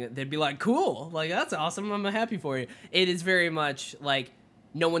something, they'd be like, cool, like, that's awesome, I'm happy for you. It is very much like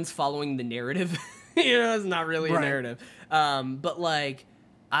no one's following the narrative. You know, it's not really a narrative. But, like,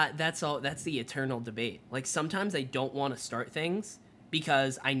 that's the eternal debate. Like, sometimes I don't want to start things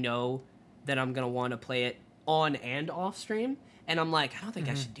because I know that I'm gonna want to play it on and off stream, and I'm like, I don't think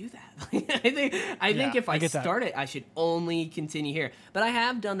I should do that. I think if I start it, I should only continue here. But I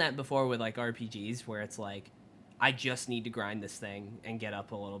have done that before with, like, RPGs, where it's like, I just need to grind this thing and get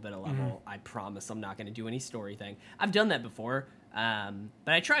up a little bit of level. I promise I'm not going to do any story thing. I've done that before,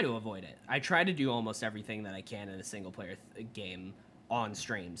 but I try to avoid it. I try to do almost everything that I can in a single player game on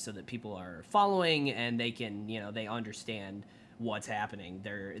stream, so that people are following and they can, you know, they understand what's happening.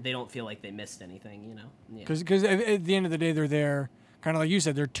 They don't feel like they missed anything, you know? Because at the end of the day, they're there, kind of like you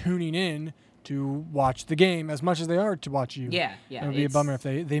said, they're tuning in to watch the game as much as they are to watch you. Yeah. It would be a bummer if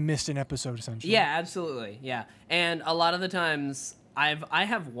they missed an episode, essentially. Yeah, absolutely. Yeah. And a lot of the times I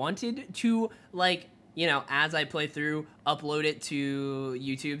have wanted to, like, you know, as I play through, upload it to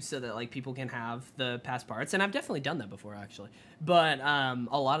YouTube so that, like, people can have the past parts. And I've definitely done that before, actually. But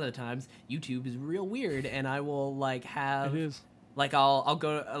a lot of the times, YouTube is real weird, and I will, like, have... It is. Like, I'll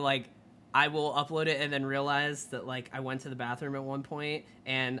go, like, I will upload it and then realize that like I went to the bathroom at one point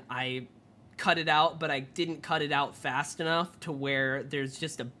and I cut it out, but I didn't cut it out fast enough to where there's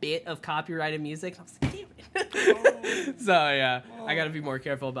just a bit of copyrighted music. I was like, damn it. So yeah, I gotta be more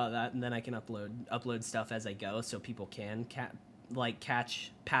careful about that, and then I can upload stuff as I go, so people can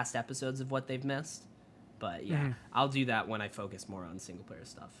catch past episodes of what they've missed. But yeah, I'll do that when I focus more on single player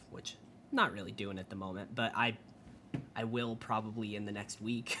stuff, which I'm not really doing at the moment, but I will probably in the next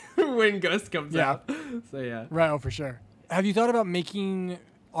week when Ghost comes out. So yeah. Right, oh, for sure. Have you thought about making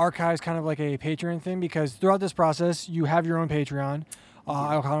archives kind of like a Patreon thing? Because throughout this process, you have your own Patreon.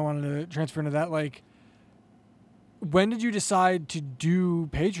 I kind of wanted to transfer into that. Like, when did you decide to do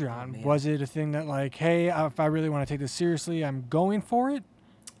Patreon? Was it a thing that like, hey, if I really want to take this seriously, I'm going for it?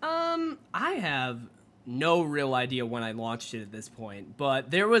 I have no real idea when I launched it at this point, but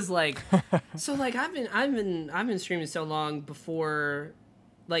there was like, so like I've been streaming so long before,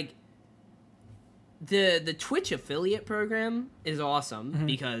 like the Twitch affiliate program is awesome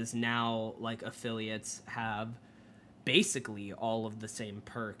because now like affiliates have basically all of the same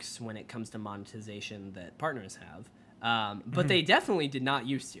perks when it comes to monetization that partners have. But they definitely did not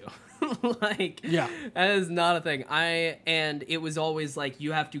used to. Like, that is not a thing. And it was always like,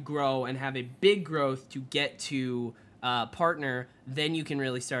 you have to grow and have a big growth to get to partner, then you can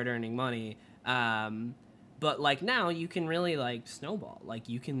really start earning money. But like now you can really like snowball. Like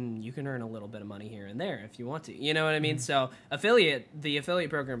you can earn a little bit of money here and there if you want to. You know what I mean? So the affiliate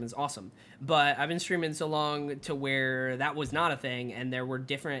program is awesome. But I've been streaming so long to where that was not a thing, and there were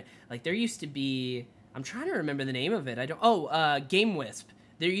different, like there used to be, I'm trying to remember the name of it. Game Wisp.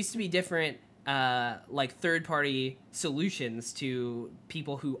 There used to be different like third-party solutions to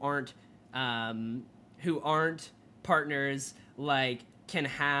people who aren't partners, like can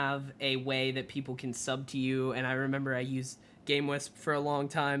have a way that people can sub to you. And I remember I used Game Wisp for a long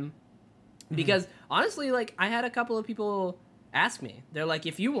time because honestly, like I had a couple of people ask me. They're like,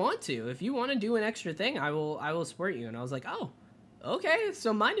 if you want to do an extra thing, I will support you. And I was like, oh, okay,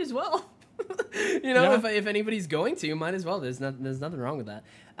 so might as well. You know, if anybody's going to, might as well. There's nothing wrong with that.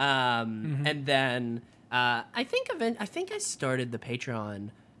 And then I think I started the Patreon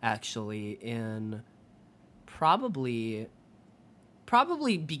actually in probably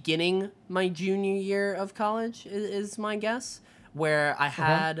beginning my junior year of college is my guess, where I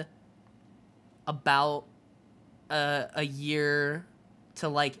had about a year to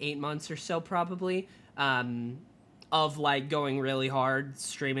like 8 months or so probably of like going really hard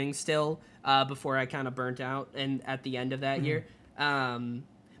streaming still before I kind of burnt out and at the end of that year.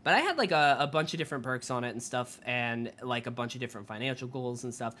 But I had like a bunch of different perks on it and stuff, and like a bunch of different financial goals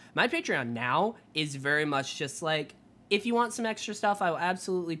and stuff. My Patreon now is very much just like, if you want some extra stuff, I will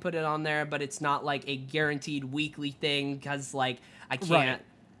absolutely put it on there, but it's not like a guaranteed weekly thing because like I can't,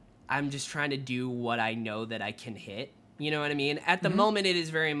 I'm just trying to do what I know that I can hit. You know what I mean? At the moment, it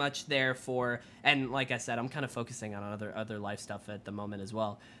is very much there for, and like I said, I'm kind of focusing on other life stuff at the moment as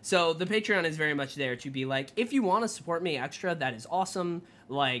well. So the Patreon is very much there to be like, if you want to support me extra, that is awesome.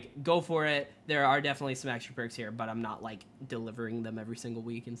 Like, go for it. There are definitely some extra perks here, but I'm not like delivering them every single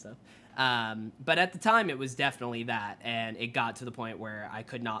week and stuff. But at the time, it was definitely that, and it got to the point where I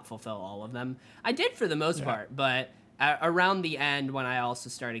could not fulfill all of them. I did for the most part, but around the end, when I also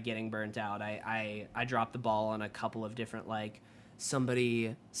started getting burnt out, I dropped the ball on a couple of different, like,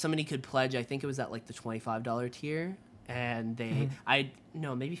 somebody could pledge, I think it was at like the $25 tier, and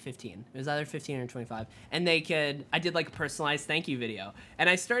maybe 15. It was either 15 or 25. And I did like a personalized thank you video. And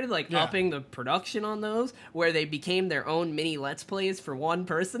I started like upping the production on those, where they became their own mini Let's Plays for one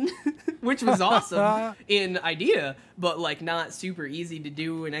person, which was awesome in idea, but like not super easy to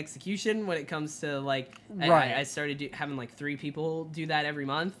do in execution when it comes to like, I started having like 3 people do that every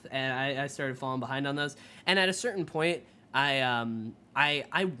month, and I started falling behind on those. And at a certain point,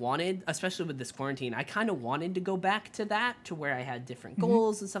 I wanted, especially with this quarantine, I kind of wanted to go back to that, to where I had different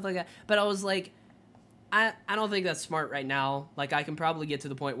goals and stuff like that. But I was like, I don't think that's smart right now. Like, I can probably get to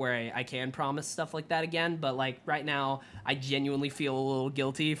the point where I can promise stuff like that again. But, like, right now, I genuinely feel a little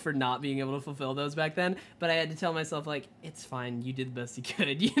guilty for not being able to fulfill those back then. But I had to tell myself, like, it's fine. You did the best you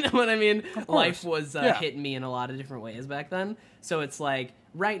could. You know what I mean? Life was hitting me in a lot of different ways back then. So it's like,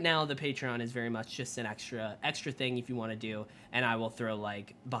 right now, the Patreon is very much just an extra thing if you want to do. And I will throw,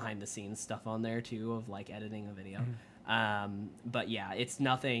 like, behind-the-scenes stuff on there, too, of, like, editing a video. But, yeah, it's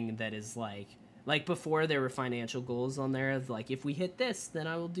nothing that is, like before, there were financial goals on there of like, if we hit this, then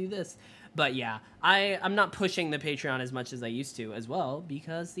I will do this. But yeah, I'm not pushing the Patreon as much as I used to as well,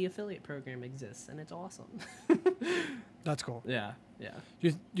 because the affiliate program exists and it's awesome. That's cool. Yeah. Yeah.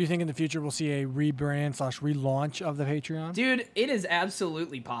 Do you think in the future we'll see a rebrand / relaunch of the Patreon? Dude, it is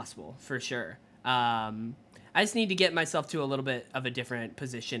absolutely possible, for sure. I just need to get myself to a little bit of a different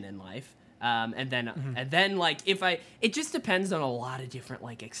position in life. And then like it just depends on a lot of different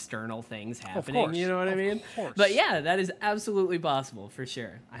like external things happening. course, You know what I of mean? course. But yeah, that is absolutely possible for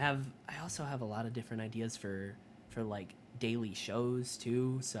sure. I also have a lot of different ideas for like daily shows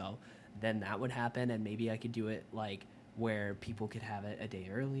too. So then that would happen, and maybe I could do it like where people could have it a day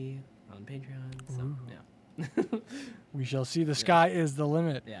early on Patreon. So yeah. We shall see. The sky is the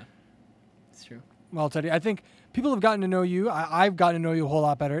limit. Yeah, it's true. Well, Teddy, I think people have gotten to know you. I've gotten to know you a whole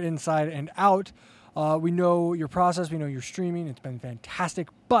lot better inside and out. We know your process. We know your streaming. It's been fantastic.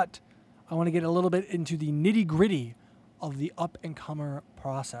 But I want to get a little bit into the nitty-gritty of the up-and-comer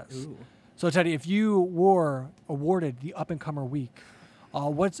process. Ooh. So, Teddy, if you were awarded the up-and-comer week,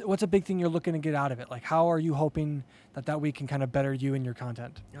 what's a big thing you're looking to get out of it? Like, how are you hoping that week can kind of better you and your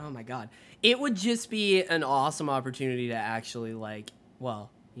content? Oh, my God. It would just be an awesome opportunity to actually, like, well...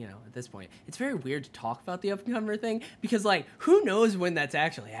 You know, at this point, it's very weird to talk about the up-and-comer thing because, like, who knows when that's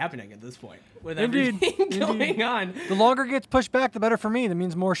actually happening at this point with everything going on. The longer it gets pushed back, the better for me. That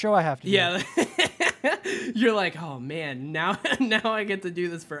means more show I have to do. Yeah. You're like, oh, man, now I get to do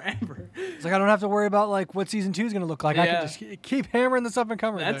this forever. It's like I don't have to worry about, like, what Season 2 is going to look like. I can just keep hammering this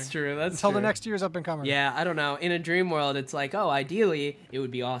up-and-comer thing. That's true. Until the next year's up-and-comer. Yeah, I don't know. In a dream world, it's like, oh, ideally, it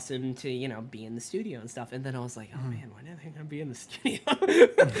would be awesome to, you know, be in the studio and stuff. And then I was like, oh, man, when are they going to be in the studio?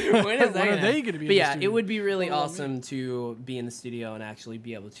 When are they going to be in the studio? Yeah, it would be really awesome to be in the studio and actually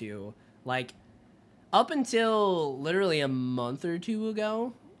be able to, like, up until literally a month or two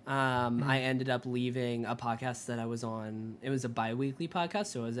ago, I ended up leaving a podcast that I was on. It was a bi-weekly podcast,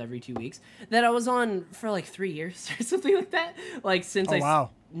 so it was every 2 weeks, that I was on for like 3 years or something like that. Like since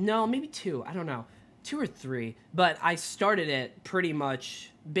no, maybe 2. I don't know. 2 or 3. But I started it pretty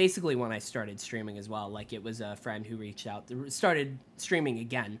much basically when I started streaming as well. Like it was a friend who reached out, started streaming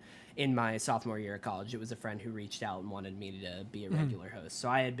again in my sophomore year of college. It was a friend who reached out and wanted me to be a regular host. So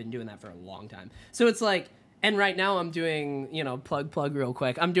I had been doing that for a long time. So it's like, and right now I'm doing, you know, plug real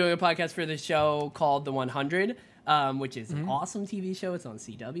quick. I'm doing a podcast for this show called The 100, which is an awesome TV show. It's on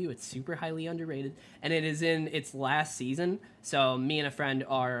CW. It's super highly underrated. And it is in its last season. So me and a friend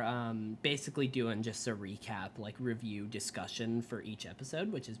are basically doing just a recap, like review discussion for each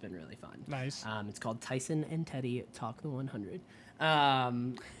episode, which has been really fun. Nice. It's called Tyson and Teddy Talk The 100.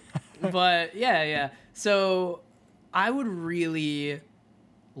 But yeah. So I would really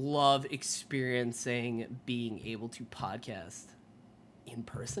love experiencing being able to podcast in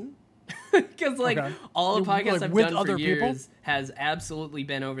person because like all the podcasts I've done for years has absolutely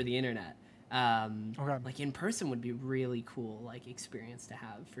been over the internet. Like in person would be really cool, like experience to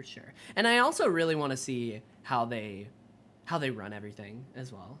have for sure. And I also really want to see how they run everything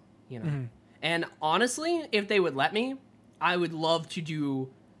as well, you know. And honestly, if they would let me, I would love to do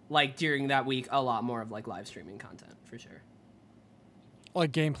like during that week a lot more of like live streaming content for sure.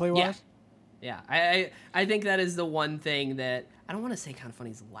 Like gameplay wise? Yeah. I think that is the one thing that I don't want to say Kind of Funny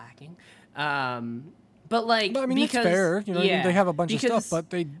is lacking. But like, I mean, because, it's fair. You know, they have a bunch of stuff,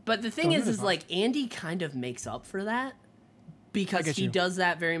 but the thing is like Andy kind of makes up for that because he does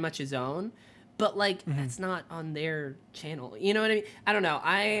that very much his own. But like, that's not on their channel. You know what I mean? I don't know.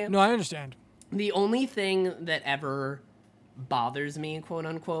 No, I understand. The only thing that ever bothers me, quote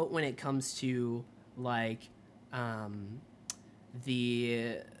unquote, when it comes to like,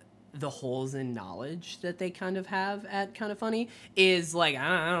 the holes in knowledge that they kind of have at Kind of Funny is like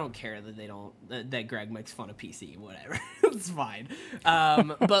I don't care that they don't that Greg makes fun of PC, whatever. It's fine.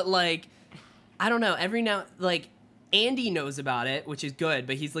 But like I don't know, every now like Andy knows about it, which is good,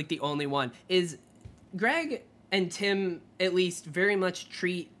 but he's like the only one. Is Greg and Tim at least very much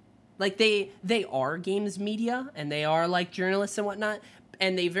treat like they are games media and they are like journalists and whatnot.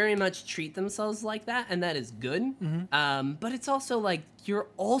 And they very much treat themselves like that, and that is good. But it's also like you're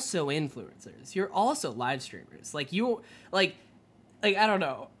also influencers. You're also live streamers. Like you, like I don't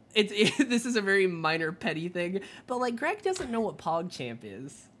know. This is a very minor petty thing, but like Greg doesn't know what PogChamp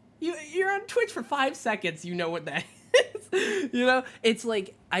is. You're on Twitch for 5 seconds. You know what that is. You know, it's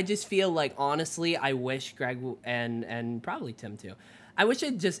like I just feel like honestly, I wish Greg and probably Tim too. I wish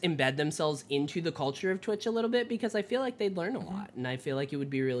they'd just embed themselves into the culture of Twitch a little bit because I feel like they'd learn a lot and I feel like it would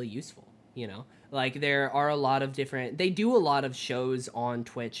be really useful, you know? Like there are a lot of they do a lot of shows on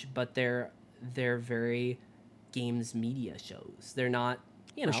Twitch, but they're very games media shows. They're not,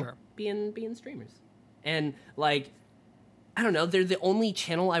 you know, being streamers. And like, I don't know, they're the only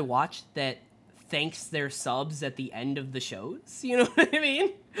channel I watch that thanks their subs at the end of the shows. You know what I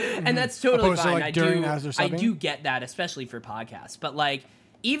mean? And that's totally Opposed to, fine. like, during as they're I subbing? do get that, especially for podcasts. But like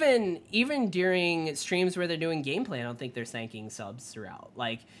even during streams where they're doing gameplay, I don't think they're thanking subs throughout.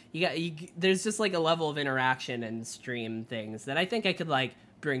 Like there's just like a level of interaction and stream things that I think I could like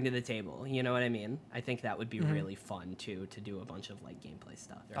bring to the table. You know what I mean? I think that would be really fun too, to do a bunch of like gameplay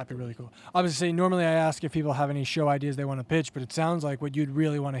stuff. That'd be really cool. I was saying, normally I ask if people have any show ideas they want to pitch, but it sounds like what you'd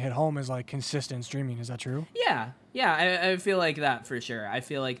really want to hit home is like consistent streaming. Is that true? Yeah, I feel like that for sure. I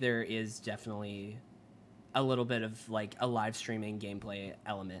feel like there is definitely a little bit of like a live streaming gameplay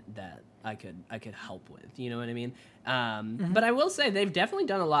element that I could help with. You know what I mean? But I will say they've definitely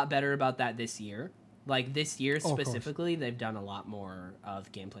done a lot better about that this year. Like this year specifically, they've done a lot more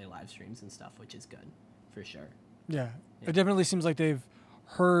of gameplay live streams and stuff, which is good for sure. Yeah. It definitely seems like they've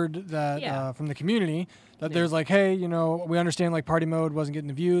heard that from the community that there's like, hey, you know, we understand like party mode wasn't getting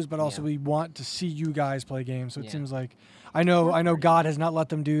the views, but also we want to see you guys play games. So it seems like I know God has not let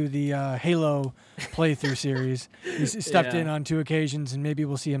them do the Halo playthrough series. He's stepped in on 2 occasions, and maybe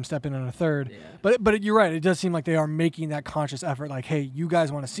we'll see him step in on a third. Yeah. But you're right. It does seem like they are making that conscious effort. Like, hey, you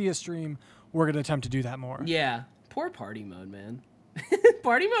guys want to see a stream? We're going to attempt to do that more. Yeah. Poor party mode, man.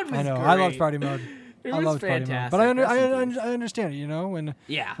 Party mode was I know. great. I loved party mode. It I was loved fantastic. party mode. But I understand it, you know, when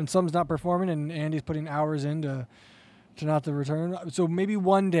someone's not performing and Andy's putting hours in to not to return. So maybe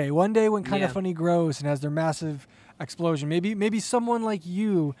one day when Kind of Funny grows and has their massive explosion, maybe someone like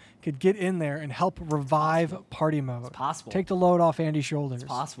you could get in there and help revive party mode. It's possible. Take the load off Andy's shoulders. It's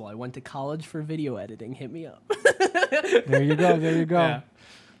possible. I went to college for video editing. Hit me up. There you go. Yeah.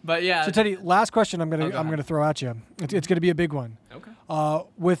 But yeah. So Teddy, last question I'm gonna throw at you. It's gonna be a big one. Okay.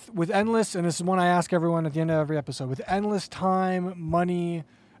 With endless, and this is one I ask everyone at the end of every episode. With endless time, money,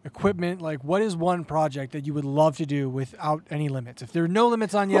 equipment, like what is one project that you would love to do without any limits? If there are no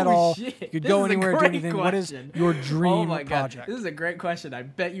limits on you at all, you could go anywhere, do anything. What is your dream project? This is a great question. I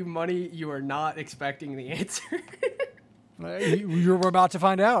bet you money you are not expecting the answer. You're about to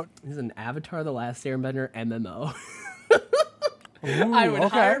find out. This is an Avatar: The Last Airbender MMO. Ooh, I would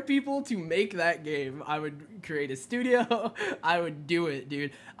hire people to make that game. I would create a studio. I would do it,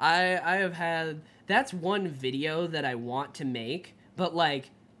 dude. I have had... That's one video that I want to make, but,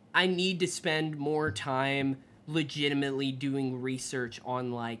 like, I need to spend more time legitimately doing research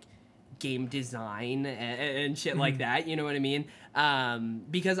on, like, game design and shit like that. You know what I mean?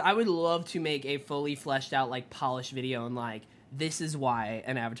 Because I would love to make a fully fleshed out, like, polished video and, like, this is why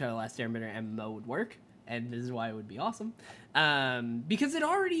an Avatar: The Last Airbender MMO would work. And this is why it would be awesome, because it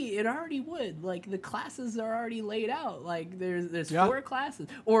already would. Like the classes are already laid out. Like there's 4 classes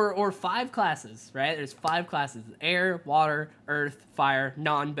or 5 classes, right? There's 5 classes: air, water, earth, fire,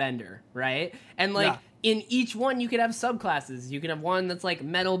 non-bender, right? And like in each one, you could have subclasses. You could have one that's like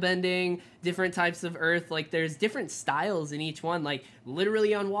metal bending, different types of earth. Like there's different styles in each one. Like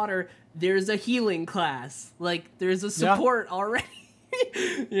literally on water, there's a healing class. Like there's a support already.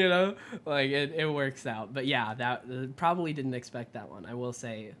 You know, like it works out. But yeah, that probably didn't expect that one. I will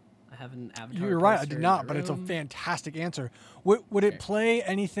say I have an Avatar. You're right, I did not, but it's a fantastic answer. Would it play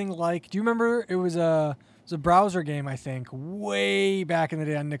anything like? Do you remember it was a browser game? I think way back in the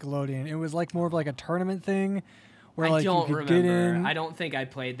day on Nickelodeon. It was like more of like a tournament thing. Where, like, I don't you could remember. Get in. I don't think I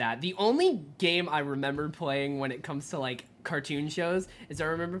played that. The only game I remember playing when it comes to like cartoon shows is I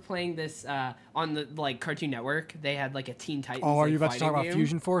remember playing this on the like Cartoon Network. They had like a Teen Titans. Oh, are you about to fighting talk about game.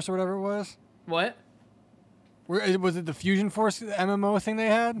 Fusion Force or whatever it was? What? Was it the Fusion Force MMO thing they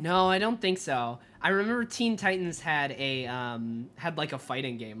had? No, I don't think so. I remember Teen Titans had a had like a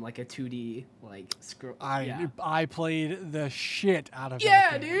fighting game, like a 2D like scroll. I played the shit out of that.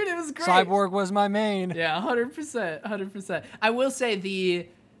 Yeah, game. dude, it was great. Cyborg was my main. Yeah, 100%. I will say the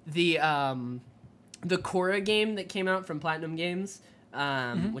Korra game that came out from Platinum Games,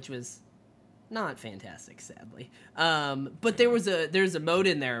 which was not fantastic, sadly. But there's a mode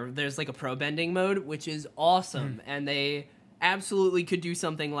in there. There's like a pro bending mode, which is awesome, and they absolutely could do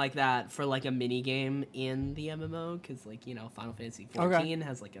something like that for like a mini game in the MMO, because like, you know, Final Fantasy 14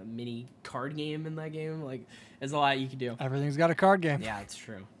 has like a mini card game in that game. Like there's a lot you can do. Everything's got a card game. Yeah, it's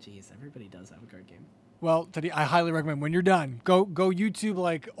true. Jeez, everybody does have a card game. Well, Teddy, I highly recommend when you're done, go YouTube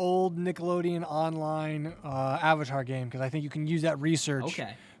like old Nickelodeon online Avatar game, because I think you can use that research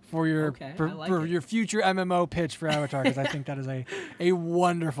for your your future MMO pitch for Avatar, because I think that is a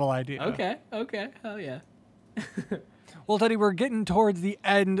wonderful idea. Okay, hell yeah. Well, Teddy, we're getting towards the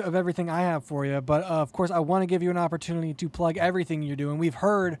end of everything I have for you, but of course I want to give you an opportunity to plug everything you're doing. We've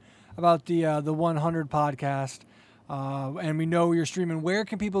heard about the 100 podcast, and we know you're streaming. Where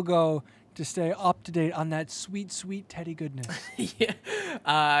can people go to stay up to date on that sweet, sweet Teddy goodness? Yeah.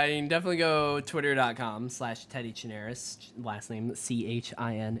 You can definitely go twitter.com/Teddy Chinaris, last name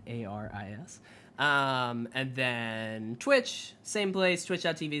Chinaris. And then Twitch, same place,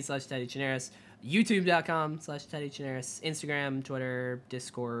 twitch.tv/Teddy Chinaris. YouTube.com/Teddy Chinaris. Instagram, Twitter,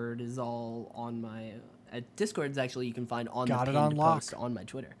 Discord is all on my... Discord's actually you can find on the pinned post on my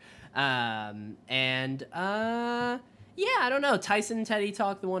Twitter. Yeah, I don't know. Tyson Teddy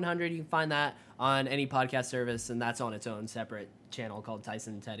Talk the 100. You can find that on any podcast service, and that's on its own separate channel called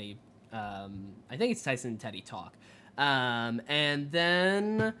Tyson Teddy. I think it's Tyson Teddy Talk. And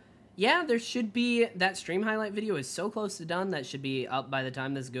then... yeah, there should be... that stream highlight video is so close to done that should be up by the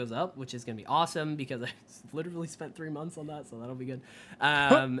time this goes up, which is going to be awesome because I literally spent 3 months on that, so that'll be good.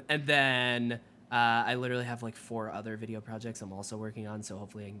 And then I literally have like 4 other video projects I'm also working on, so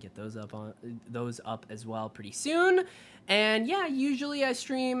hopefully I can get those up as well pretty soon. And yeah, usually I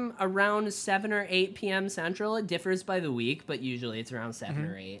stream around 7 or 8 p.m. Central. It differs by the week, but usually it's around 7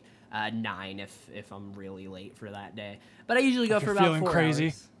 or 8, 9 if I'm really late for that day. But I usually go for about 4 crazy.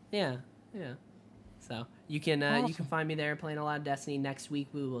 hours. Yeah. So you can find me there playing a lot of Destiny. Next week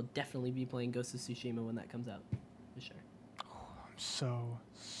we will definitely be playing Ghost of Tsushima when that comes out, for sure. Oh, I'm so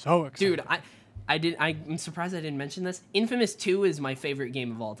excited, dude. I'm surprised I didn't mention this. Infamous 2 is my favorite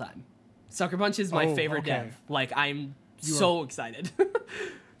game of all time. Sucker Punch is my favorite dev. Like I'm so excited.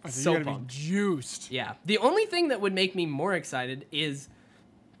 So you're gonna be juiced. Yeah. The only thing that would make me more excited is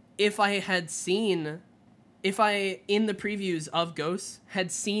if I, in the previews of Ghosts,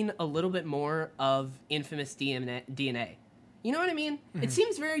 had seen a little bit more of Infamous DNA. You know what I mean? Mm-hmm. It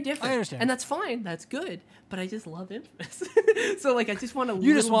seems very different. I understand. And that's fine. That's good. But I just love Infamous. So, like, I just want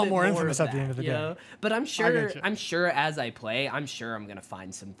You just want more Infamous at the end of the day. Know? But I'm sure as I play, I'm going to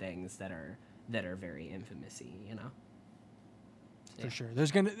find some things that are very Infamous-y, you know? For sure.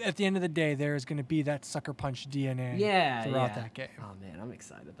 At the end of the day, there is gonna be that Sucker Punch DNA throughout that game. Oh man, I'm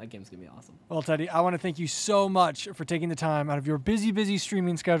excited. That game's gonna be awesome. Well, Teddy, I want to thank you so much for taking the time out of your busy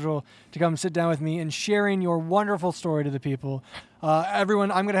streaming schedule to come sit down with me and sharing your wonderful story to the people.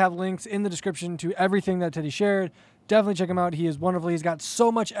 Everyone, I'm gonna have links in the description to everything that Teddy shared. Definitely check him out. He is wonderful. He's got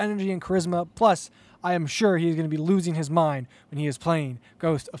so much energy and charisma. Plus, I am sure he is going to be losing his mind when he is playing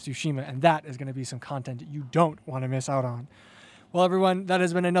Ghost of Tsushima, and that is going to be some content you don't want to miss out on. Well, everyone, that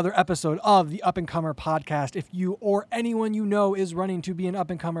has been another episode of the Up and Comer podcast. If you or anyone you know is running to be an up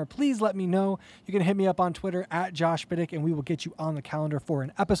and comer, please let me know. You can hit me up on Twitter at Josh Biddick, and we will get you on the calendar for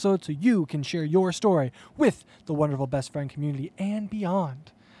an episode so you can share your story with the wonderful best friend community and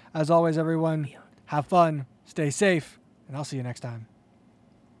beyond. As always, everyone, have fun, stay safe, and I'll see you next time.